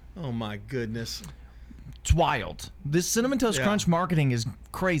cocoa. Oh my goodness. It's wild. This Cinnamon Toast Crunch marketing is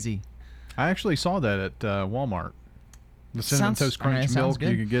crazy. I actually saw that at Walmart. The Cinnamon Toast Crunch milk,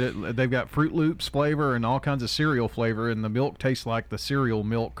 you can get it. They've got Fruit Loops flavor and all kinds of cereal flavor, and the milk tastes like the cereal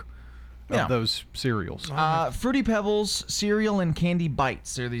milk of those cereals. Fruity Pebbles cereal and candy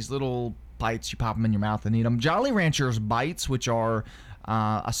bites. They're these little bites. You pop them in your mouth and eat them. Jolly Ranchers bites, which are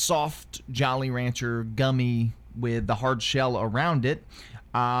a soft Jolly Rancher gummy with the hard shell around it.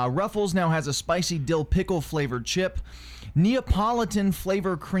 Ruffles now has a spicy dill pickle flavored chip. Neapolitan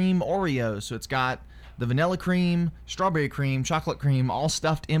flavor cream Oreos. So it's got the vanilla cream, strawberry cream, chocolate cream, all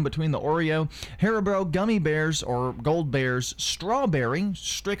stuffed in between the Oreo. Haribo Gummy Bears or Gold Bears strawberry,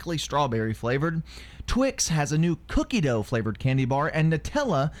 strictly strawberry flavored. Twix has a new cookie dough flavored candy bar, and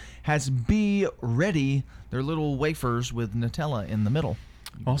Nutella has Be Ready, their little wafers with Nutella in the middle.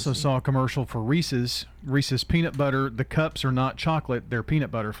 Also saw a commercial for Reese's peanut butter. The cups are not chocolate; they're peanut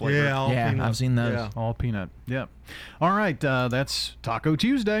butter flavored. Yeah, I've seen those. Yeah. All peanut. Yep. All right, that's Taco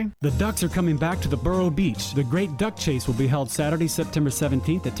Tuesday. The Ducks are coming back to the Borough Beach. The Great Duck Chase will be held Saturday, September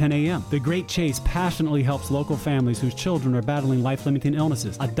 17th at 10 a.m. The Great Chase passionately helps local families whose children are battling life-limiting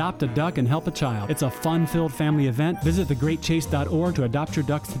illnesses. Adopt a duck and help a child. It's a fun-filled family event. Visit thegreatchase.org to adopt your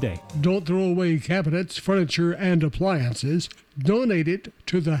ducks today. Don't throw away cabinets, furniture, and appliances. Donate it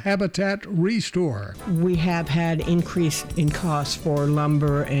to the Habitat Restore. We have had increase in costs for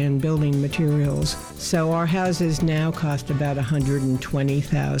lumber and building materials, so our houses now cost about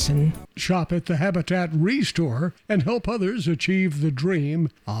 $120,000. Shop at the Habitat Restore and help others achieve the dream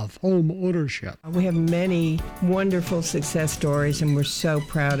of home ownership. We have many wonderful success stories, and we're so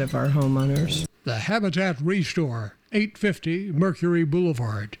proud of our homeowners. The Habitat Restore, 850 Mercury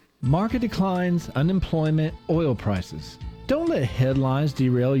Boulevard. Market declines, unemployment, oil prices. Don't let headlines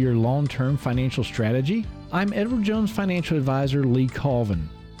derail your long-term financial strategy. I'm Edward Jones Financial Advisor Lee Colvin.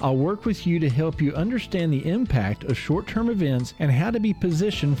 I'll work with you to help you understand the impact of short-term events and how to be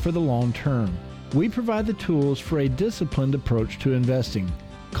positioned for the long term. We provide the tools for a disciplined approach to investing.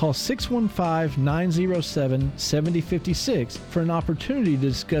 Call 615-907-7056 for an opportunity to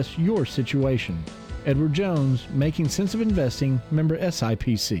discuss your situation. Edward Jones, Making Sense of Investing, member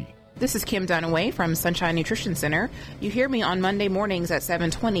SIPC. This is Kim Dunaway from Sunshine Nutrition Center. You hear me on Monday mornings at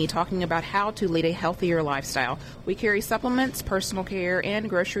 7:20 talking about how to lead a healthier lifestyle. We carry supplements, personal care, and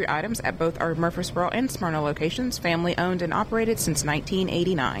grocery items at both our Murfreesboro and Smyrna locations, family owned and operated since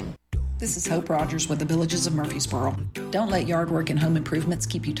 1989. This is Hope Rogers with the Villages of Murfreesboro. Don't let yard work and home improvements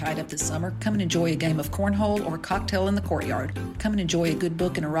keep you tied up this summer. Come and enjoy a game of cornhole or a cocktail in the courtyard. Come and enjoy a good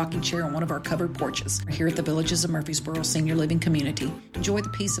book and a rocking chair on one of our covered porches. We're here at the Villages of Murfreesboro Senior Living Community. Enjoy the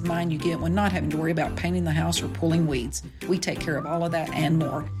peace of mind you get when not having to worry about painting the house or pulling weeds. We take care of all of that and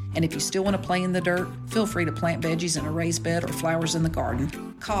more. And if you still want to play in the dirt, feel free to plant veggies in a raised bed or flowers in the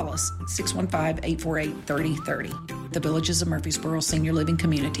garden. Call us at 615-848-3030. The Villages of Murfreesboro Senior Living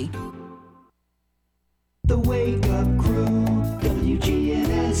Community. The Wake Up Crew,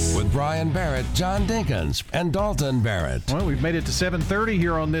 WGNS. With Brian Barrett, John Dinkins, and Dalton Barrett. Well, we've made it to 7:30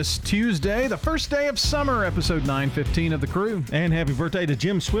 here on this Tuesday, the first day of summer, episode 915 of The Crew. And happy birthday to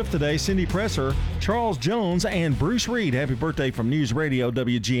Jim Swift today, Cindy Presser, Charles Jones, and Bruce Reed. Happy birthday from News Radio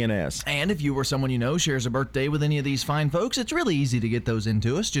WGNS. And if you or someone you know shares a birthday with any of these fine folks, it's really easy to get those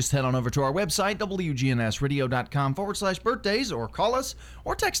into us. Just head on over to our website, WGNSradio.com/birthdays, or call us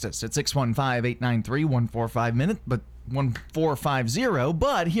or text us at 615-893-1450.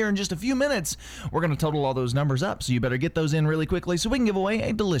 But here in just a few minutes, we're going to total all those numbers up, so you better get those in really quickly so we can give away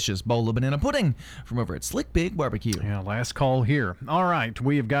a delicious bowl of banana pudding from over at Slick Pig Barbecue. Yeah, last call here. All right,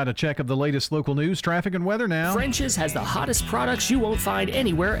 we have got a check of the latest local news, traffic, and weather now. French's has the hottest products you won't find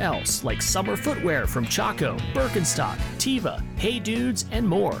anywhere else, like summer footwear from Chaco, Birkenstock, Teva, Hey Dudes, and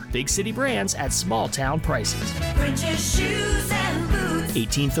more. Big city brands at small town prices. French's Shoes and Boots.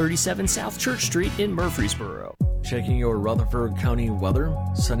 1837 South Church Street in Murfreesboro. Checking your Rutherford County weather.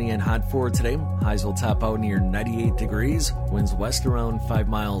 Sunny and hot for today. Highs will top out near 98 degrees. Winds west around 5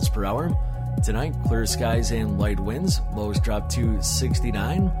 miles per hour. Tonight, clear skies and light winds. Lows drop to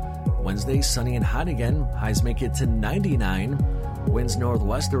 69. Wednesday, sunny and hot again. Highs make it to 99. Winds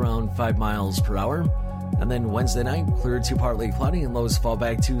northwest around 5 miles per hour. And then Wednesday night, clear to partly cloudy and lows fall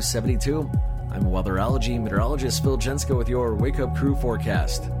back to 72. I'm weatherology meteorologist Phil Jensko with your Wake Up Crew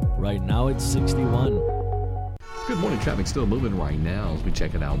forecast. Right now, it's 61. Good morning. Traffic still moving right now as we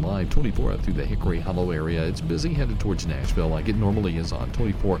check it out live. 24 through the Hickory Hollow area. It's busy headed towards Nashville like it normally is on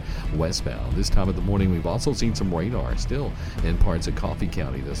 24 westbound. This time of the morning, we've also seen some radar still in parts of Coffee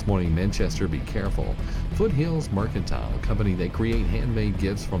County. This morning, Manchester, be careful. Foothills Mercantile Company, they create handmade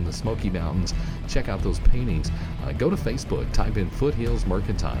gifts from the Smoky Mountains. Check out those paintings. Go to Facebook, type in Foothills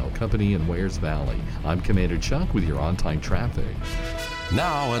Mercantile Company in Wares Valley. I'm Commander Chuck with your on-time traffic.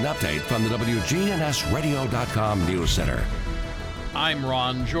 Now an update from the WGNSradio.com News Center. I'm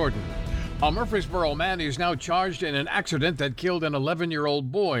Ron Jordan. A Murfreesboro man is now charged in an accident that killed an 11-year-old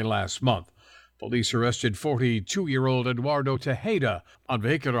boy last month. Police arrested 42-year-old Eduardo Tejeda on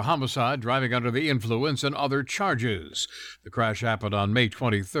vehicular homicide, driving under the influence, and other charges. The crash happened on May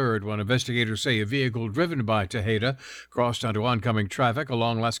 23rd when investigators say a vehicle driven by Tejeda crossed onto oncoming traffic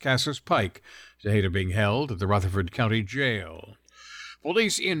along Las Casas Pike. Tejeda being held at the Rutherford County Jail.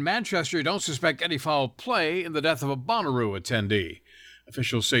 Police in Manchester don't suspect any foul play in the death of a Bonnaroo attendee.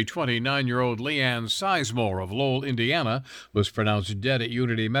 Officials say 29-year-old Leanne Sizemore of Lowell, Indiana, was pronounced dead at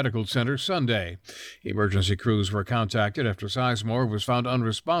Unity Medical Center Sunday. Emergency crews were contacted after Sizemore was found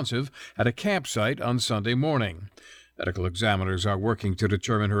unresponsive at a campsite on Sunday morning. Medical examiners are working to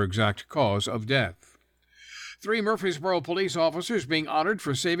determine her exact cause of death. 3 Murfreesboro police officers being honored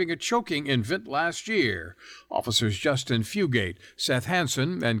for saving a choking infant last year. Officers Justin Fugate, Seth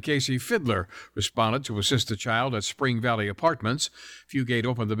Hansen, and Casey Fiddler responded to assist the child at Spring Valley Apartments. Fugate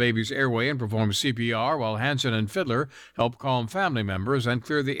opened the baby's airway and performed CPR, while Hansen and Fiddler helped calm family members and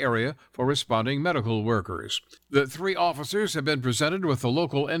clear the area for responding medical workers. The 3 officers have been presented with the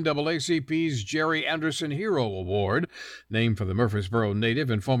local NAACP's Jerry Anderson Hero Award, named for the Murfreesboro native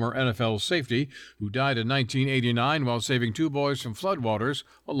and former NFL safety who died in 1989 while saving 2 boys from floodwaters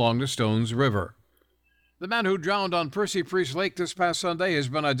along the Stones River. The man who drowned on Percy Priest Lake this past Sunday has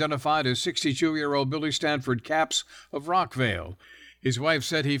been identified as 62-year-old Billy Stanford Capps of Rockvale. His wife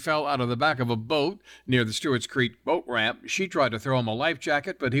said he fell out of the back of a boat near the Stewart's Creek boat ramp. She tried to throw him a life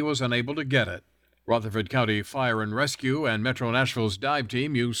jacket, but he was unable to get it. Rutherford County Fire and Rescue and Metro Nashville's dive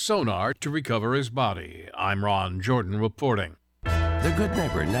team used sonar to recover his body. I'm Ron Jordan reporting. The Good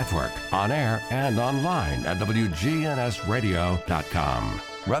Neighbor Network, on air and online at WGNSradio.com.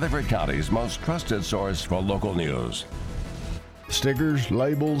 Rutherford County's most trusted source for local news. Stickers,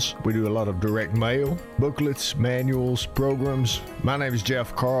 labels, we do a lot of direct mail, booklets, manuals, programs. My name is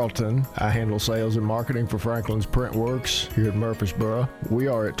Jeff Carlton. I handle sales and marketing for Franklin's Print Works here at Murfreesboro. We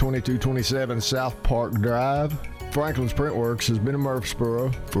are at 2227 South Park Drive. Franklin's Print Works has been in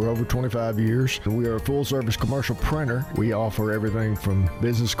Murfreesboro for over 25 years. We are a full-service commercial printer. We offer everything from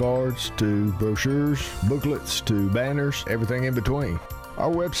business cards to brochures, booklets to banners, everything in between. Our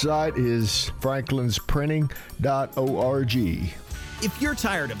website is franklinsprinting.org. If you're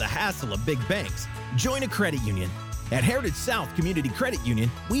tired of the hassle of big banks, join a credit union. At Heritage South Community Credit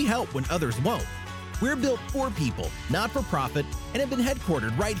Union, we help when others won't. We're built for people, not for profit, and have been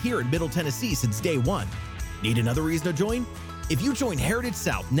headquartered right here in Middle Tennessee since day one. Need another reason to join? If you join Heritage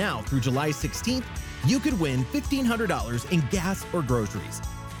South now through July 16th, you could win $1,500 in gas or groceries.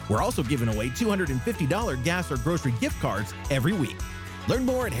 We're also giving away $250 gas or grocery gift cards every week. Learn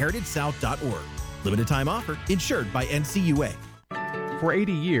more at heritagesouth.org. Limited time offer, insured by NCUA. For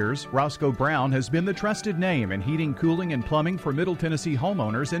 80 years, Roscoe Brown has been the trusted name in heating, cooling, and plumbing for Middle Tennessee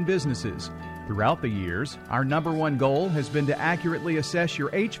homeowners and businesses. Throughout the years, our number one goal has been to accurately assess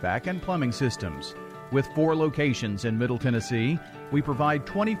your HVAC and plumbing systems. With 4 locations in Middle Tennessee, we provide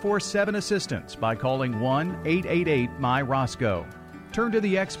 24/7 assistance by calling 1-888-MY-ROSCOE. Turn to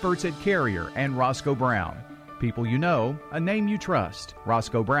the experts at Carrier and Roscoe Brown. People you know, a name you trust.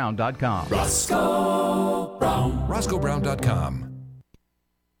 RoscoeBrown.com. Roscoe Brown. RoscoeBrown.com.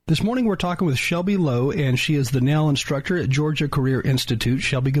 This morning we're talking with Shelby Lowe, and she is the nail instructor at Georgia Career Institute.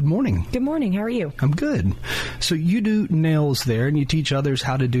 Shelby, good morning. Good morning. How are you? I'm good. So you do nails there, and you teach others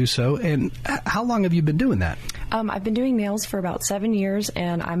how to do so. And how long have you been doing that? I've been doing nails for about 7 years,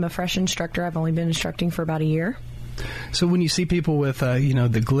 and I'm a fresh instructor. I've only been instructing for about a year. So when you see people with,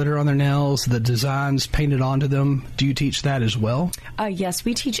 the glitter on their nails, the designs painted onto them, do you teach that as well? Yes,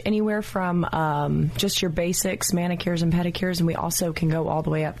 we teach anywhere from just your basics, manicures and pedicures, and we also can go all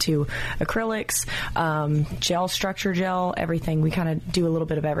the way up to acrylics, gel, structure gel, everything. We kind of do a little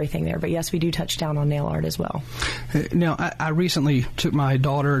bit of everything there. But yes, we do touch down on nail art as well. Now, I recently took my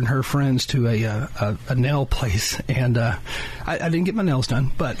daughter and her friends to a nail place, and I didn't get my nails done,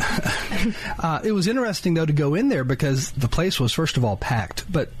 but it was interesting, though, to go in there because the place was, first of all, packed.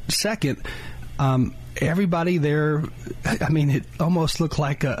 But second, everybody there, it almost looked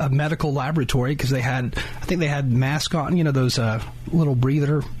like a medical laboratory because I think they had masks on, those little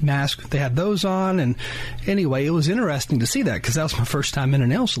breather masks. They had those on. And anyway, it was interesting to see that because that was my first time in a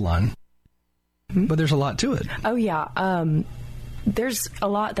nail salon. Mm-hmm. But there's a lot to it. Oh, yeah. There's a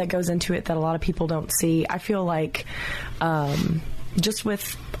lot that goes into it that a lot of people don't see. I feel like just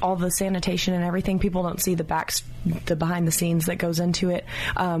with all the sanitation and everything, people don't see the behind the scenes that goes into it.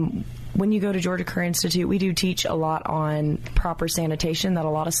 When you go to Georgia Career Institute, we do teach a lot on proper sanitation that a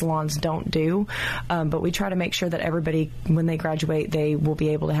lot of salons don't do. But we try to make sure that everybody, when they graduate, they will be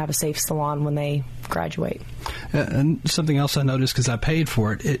able to have a safe salon when they graduate. And something else I noticed, because I paid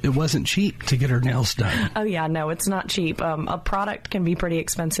for it, it wasn't cheap to get her nails done. Oh, yeah, no, it's not cheap. A product can be pretty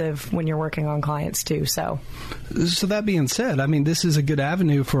expensive when you're working on clients, too. So that being said, this is a good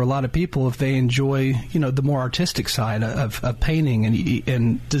avenue for a lot of people if they enjoy, the more artistic side of painting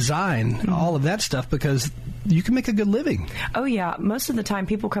and design, mm-hmm. all of that stuff, because you can make a good living. Oh, yeah. Most of the time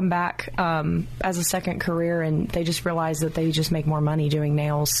people come back as a second career and they just realize that they just make more money doing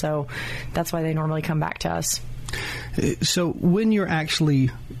nails. So that's why they normally come back to us. So when you're actually,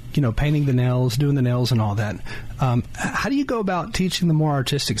 painting the nails, doing the nails and all that, how do you go about teaching the more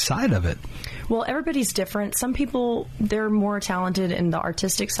artistic side of it? Well, everybody's different. Some people, they're more talented in the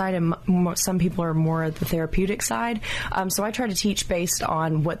artistic side, and some people are more at the therapeutic side. So I try to teach based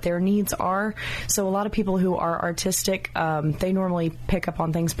on what their needs are. So a lot of people who are artistic, they normally pick up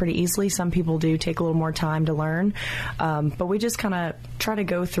on things pretty easily. Some people do take a little more time to learn. But we just kind of try to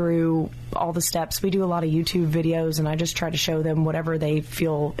go through all the steps. We do a lot of YouTube videos, and I just try to show them whatever they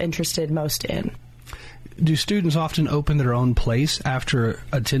feel interested most in. Do students often open their own place after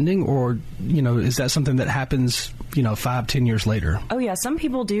attending, or, is that something that happens, 5-10 years later? Oh, yeah. Some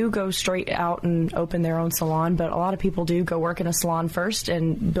people do go straight out and open their own salon, but a lot of people do go work in a salon first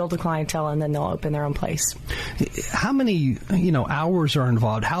and build a clientele, and then they'll open their own place. How many, hours are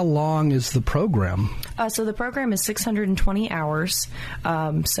involved? How long is the program? So the program is 620 hours.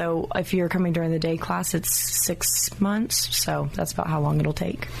 So if you're coming during the day class, it's 6 months. So that's about how long it'll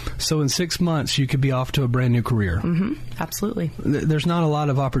take. So in 6 months, you could be off to a brand new career. Mm-hmm. Absolutely. There's not a lot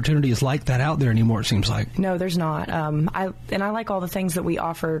of opportunities like that out there anymore, it seems like. No, there's not. I like all the things that we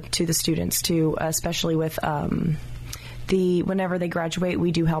offer to the students too, especially with whenever they graduate,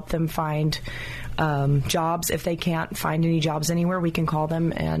 we do help them find jobs. If they can't find any jobs anywhere, we can call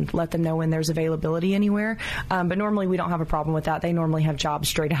them and let them know when there's availability anywhere. But normally we don't have a problem with that. They normally have jobs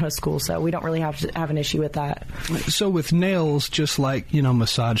straight out of school, so we don't really have to have an issue with that. So with nails, just like,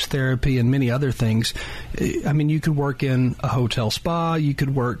 massage therapy and many other things, you could work in a hotel spa, you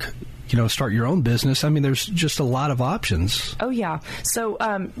could work, start your own business. There's just a lot of options. Oh, yeah. So,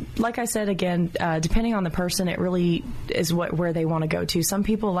 like I said, again, depending on the person, it really is where they want to go to. Some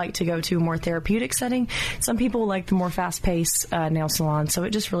people like to go to a more therapeutic setting. Some people like the more fast-paced nail salon. So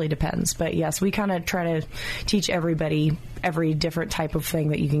it just really depends. But, yes, we kind of try to teach everybody every different type of thing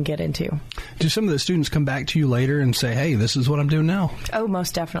that you can get into. Do some of the students come back to you later and say, hey, this is what I'm doing now? Oh,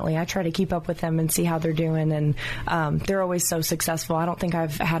 most definitely. I try to keep up with them and see how they're doing, and they're always so successful. I don't think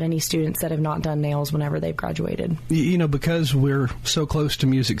I've had any students that have not done nails whenever they've graduated. Because we're so close to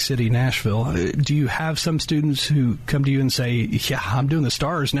Music City, Nashville, do you have some students who come to you and say, yeah, I'm doing the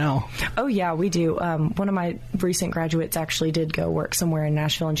stars now? Oh, yeah, we do. One of my recent graduates actually did go work somewhere in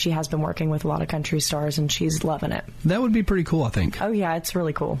Nashville, and she has been working with a lot of country stars, and she's loving it. That would be pretty cool, I think. Oh, yeah, it's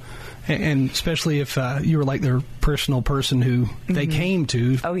really cool. And especially if you were like their personal person who they came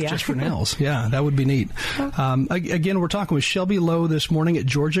to just for nails. Yeah, that would be neat. Again, we're talking with Shelby Lowe this morning at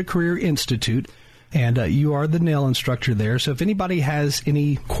Georgia Career Institute. And you are the nail instructor there. So if anybody has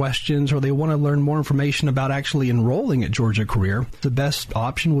any questions or they want to learn more information about actually enrolling at Georgia Career, the best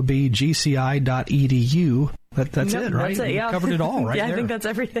option would be gci.edu. That's it, right? That's it, yeah. You covered it all right yeah, there. I think that's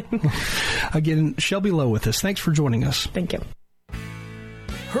everything. Again, Shelby Lowe with us. Thanks for joining us. Thank you.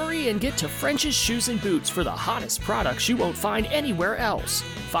 Hurry and get to French's Shoes and Boots for the hottest products you won't find anywhere else.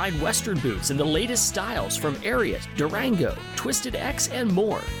 Find Western boots in the latest styles from Ariat, Durango, Twisted X, and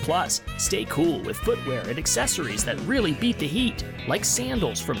more. Plus, stay cool with footwear and accessories that really beat the heat, like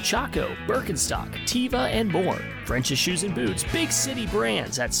sandals from Chaco, Birkenstock, Teva, and more. French's Shoes and Boots, big city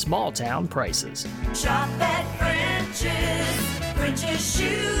brands at small town prices. Shop at French's. French's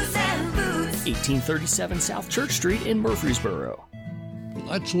Shoes and Boots. 1837 South Church Street in Murfreesboro.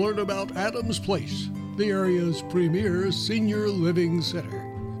 Let's learn about Adams Place, the area's premier senior living center.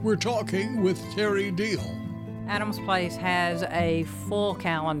 We're talking with Terry Deal. Adams Place has a full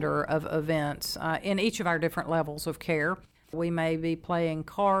calendar of events in each of our different levels of care. We may be playing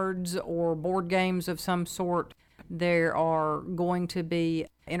cards or board games of some sort. There are going to be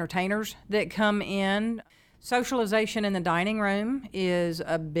entertainers that come in. Socialization in the dining room is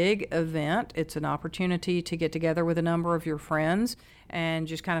a big event. It's an opportunity to get together with a number of your friends and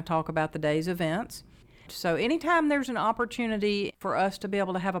just kind of talk about the day's events. So anytime there's an opportunity for us to be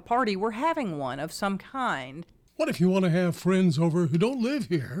able to have a party, we're having one of some kind. What if you want to have friends over who don't live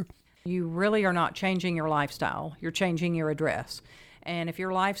here? You really are not changing your lifestyle. You're changing your address. And if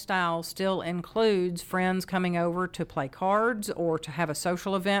your lifestyle still includes friends coming over to play cards or to have a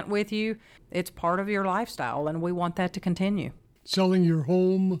social event with you, it's part of your lifestyle, and we want that to continue. Selling your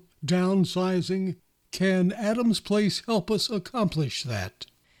home, downsizing. Can Adams Place help us accomplish that?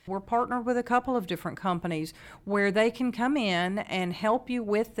 We're partnered with a couple of different companies where they can come in and help you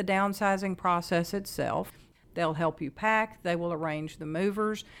with the downsizing process itself. They'll help you pack, they will arrange the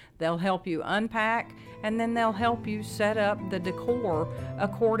movers, they'll help you unpack, and then they'll help you set up the decor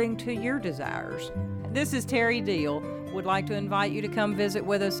according to your desires. This is Terry Deal. Would like to invite you to come visit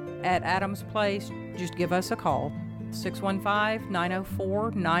with us at Adams Place. Just give us a call,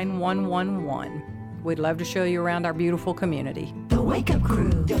 615-904-9111. We'd love to show you around our beautiful community. The Wake Up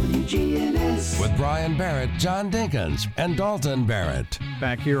Crew, WGNS. With Brian Barrett, John Dinkins, and Dalton Barrett.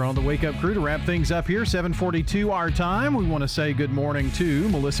 Back here on the Wake Up Crew to wrap things up here, 7:42 our time. We want to say good morning to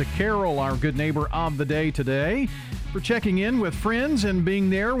Melissa Carroll, our good neighbor of the day today, for checking in with friends and being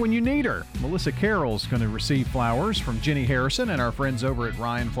there when you need her. Melissa Carroll's going to receive flowers from Jenny Harrison and our friends over at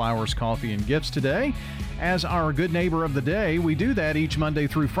Ryan Flowers Coffee and Gifts today. As our good neighbor of the day, we do that each Monday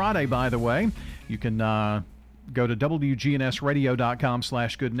through Friday, by the way. You can go to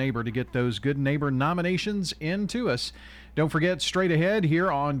WGNSradio.com/Good Neighbor to get those Good Neighbor nominations into us. Don't forget, straight ahead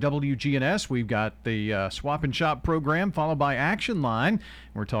here on WGNS, we've got the Swap and Shop program followed by Action Line.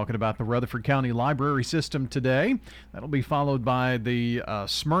 We're talking about the Rutherford County Library System today. That'll be followed by the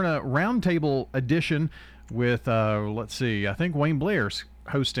Smyrna Roundtable edition with, I think Wayne Blair's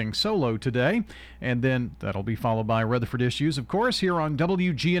hosting solo today, and then that'll be followed by Rutherford Issues, of course, here on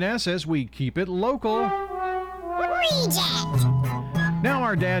WGNS as we keep it local. Reject! Now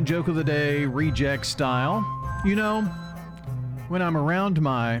our dad joke of the day, reject style. You know, when I'm around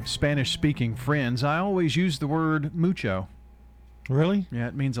my Spanish-speaking friends, I always use the word mucho. Really? Yeah,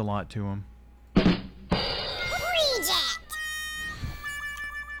 it means a lot to them. Reject!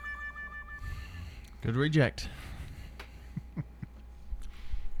 Good reject.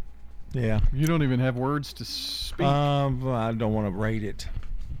 Yeah. You don't even have words to speak. I don't want to rate it.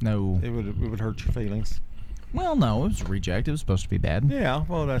 No. It would hurt your feelings. Well, no, it was a reject. It was supposed to be bad. Yeah,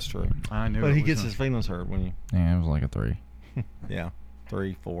 well, that's true. I knew. But he gets his feelings hurt when you. Yeah, it was like a 3. Yeah,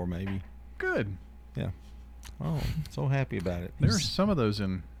 3, 4 maybe. Good. Yeah. Oh, so happy about it. There's some of those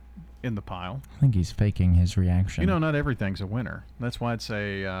in the pile. I think he's faking his reaction. You know, not everything's a winner. That's why I'd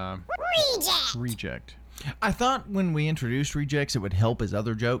say reject. I thought when we introduced rejects, it would help his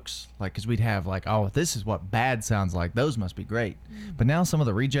other jokes. Like, because we'd have, like, oh, this is what bad sounds like. Those must be great. But now some of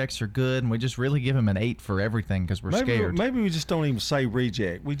the rejects are good, and we just really give him an 8 for everything because we're scared. Maybe we just don't even say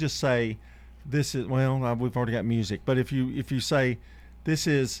reject. We just say, this is, well, we've already got music. But if you say, this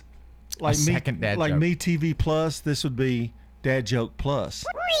is like me, like Me TV Plus, this would be Dad Joke Plus.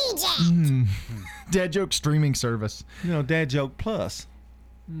 Reject! Dad Joke streaming service. You know, Dad Joke Plus.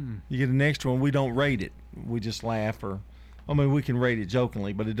 You get an extra one. We don't rate it. We just laugh, or I mean, we can rate it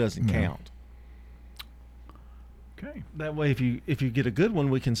jokingly, but it doesn't count. Okay. That way, if you get a good one,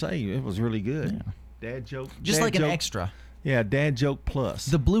 we can say it was really good. Dad joke. Just dad like joke, an extra. Yeah, dad joke plus.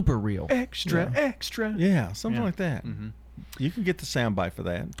 The blooper reel. Extra, Yeah. extra. Yeah, something Yeah. like that. Mm-hmm. You can get the soundbite for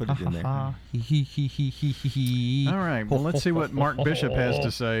that and put it in there. All right, well, let's see what Mark Bishop has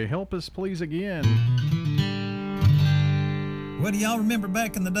to say. Help us, please, again. Well, do y'all remember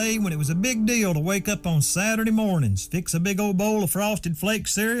back in the day when it was a big deal to wake up on Saturday mornings, fix a big old bowl of Frosted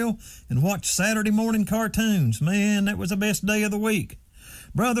Flakes cereal, and watch Saturday morning cartoons? Man, that was the best day of the week.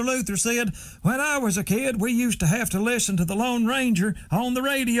 Brother Luther said, when I was a kid, we used to have to listen to the Lone Ranger on the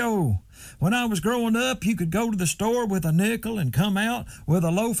radio. When I was growing up, you could go to the store with a nickel and come out with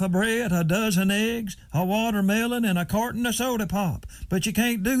a loaf of bread, a dozen eggs, a watermelon, and a carton of soda pop. But you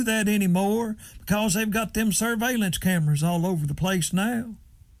can't do that anymore because they've got them surveillance cameras all over the place now.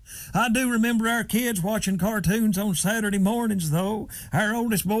 I do remember our kids watching cartoons on Saturday mornings, though. Our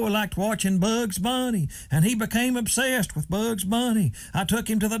oldest boy liked watching Bugs Bunny, and he became obsessed with Bugs Bunny. I took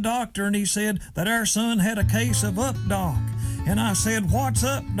him to the doctor, and he said that our son had a case of Up Doc. And I said, "What's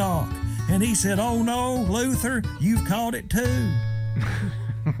Up Doc?" And he said, "Oh no, Luther, you've caught it too."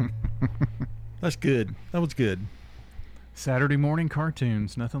 That's good. That was good. Saturday morning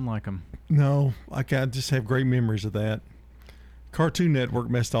cartoons, nothing like them. No, I just have great memories of that. Cartoon Network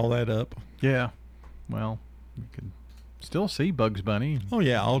messed all that up. Yeah. Well, you could still see Bugs Bunny. Oh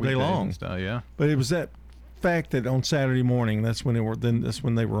yeah, all day weekdays long. and stuff, yeah. But it was that fact that on Saturday morning, that's when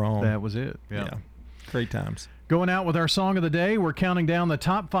they were on. That was it. Yeah. Great times. Going out with our song of the day, we're counting down the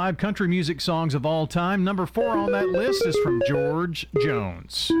top 5 country music songs of all time. Number 4 on that list is from George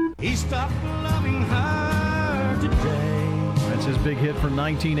Jones. He stopped loving her today. That's his big hit from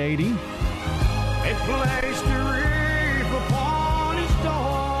 1980. It placed a wreath upon his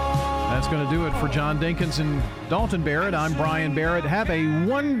door. That's going to do it for John Dinkins and Dalton Barrett. I'm Brian Barrett. Have a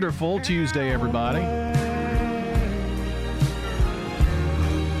wonderful Tuesday, everybody.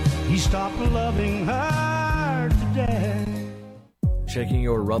 He stopped loving her today. Checking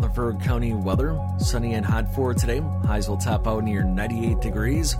your Rutherford County weather. Sunny and hot for today. Highs will top out near 98 degrees.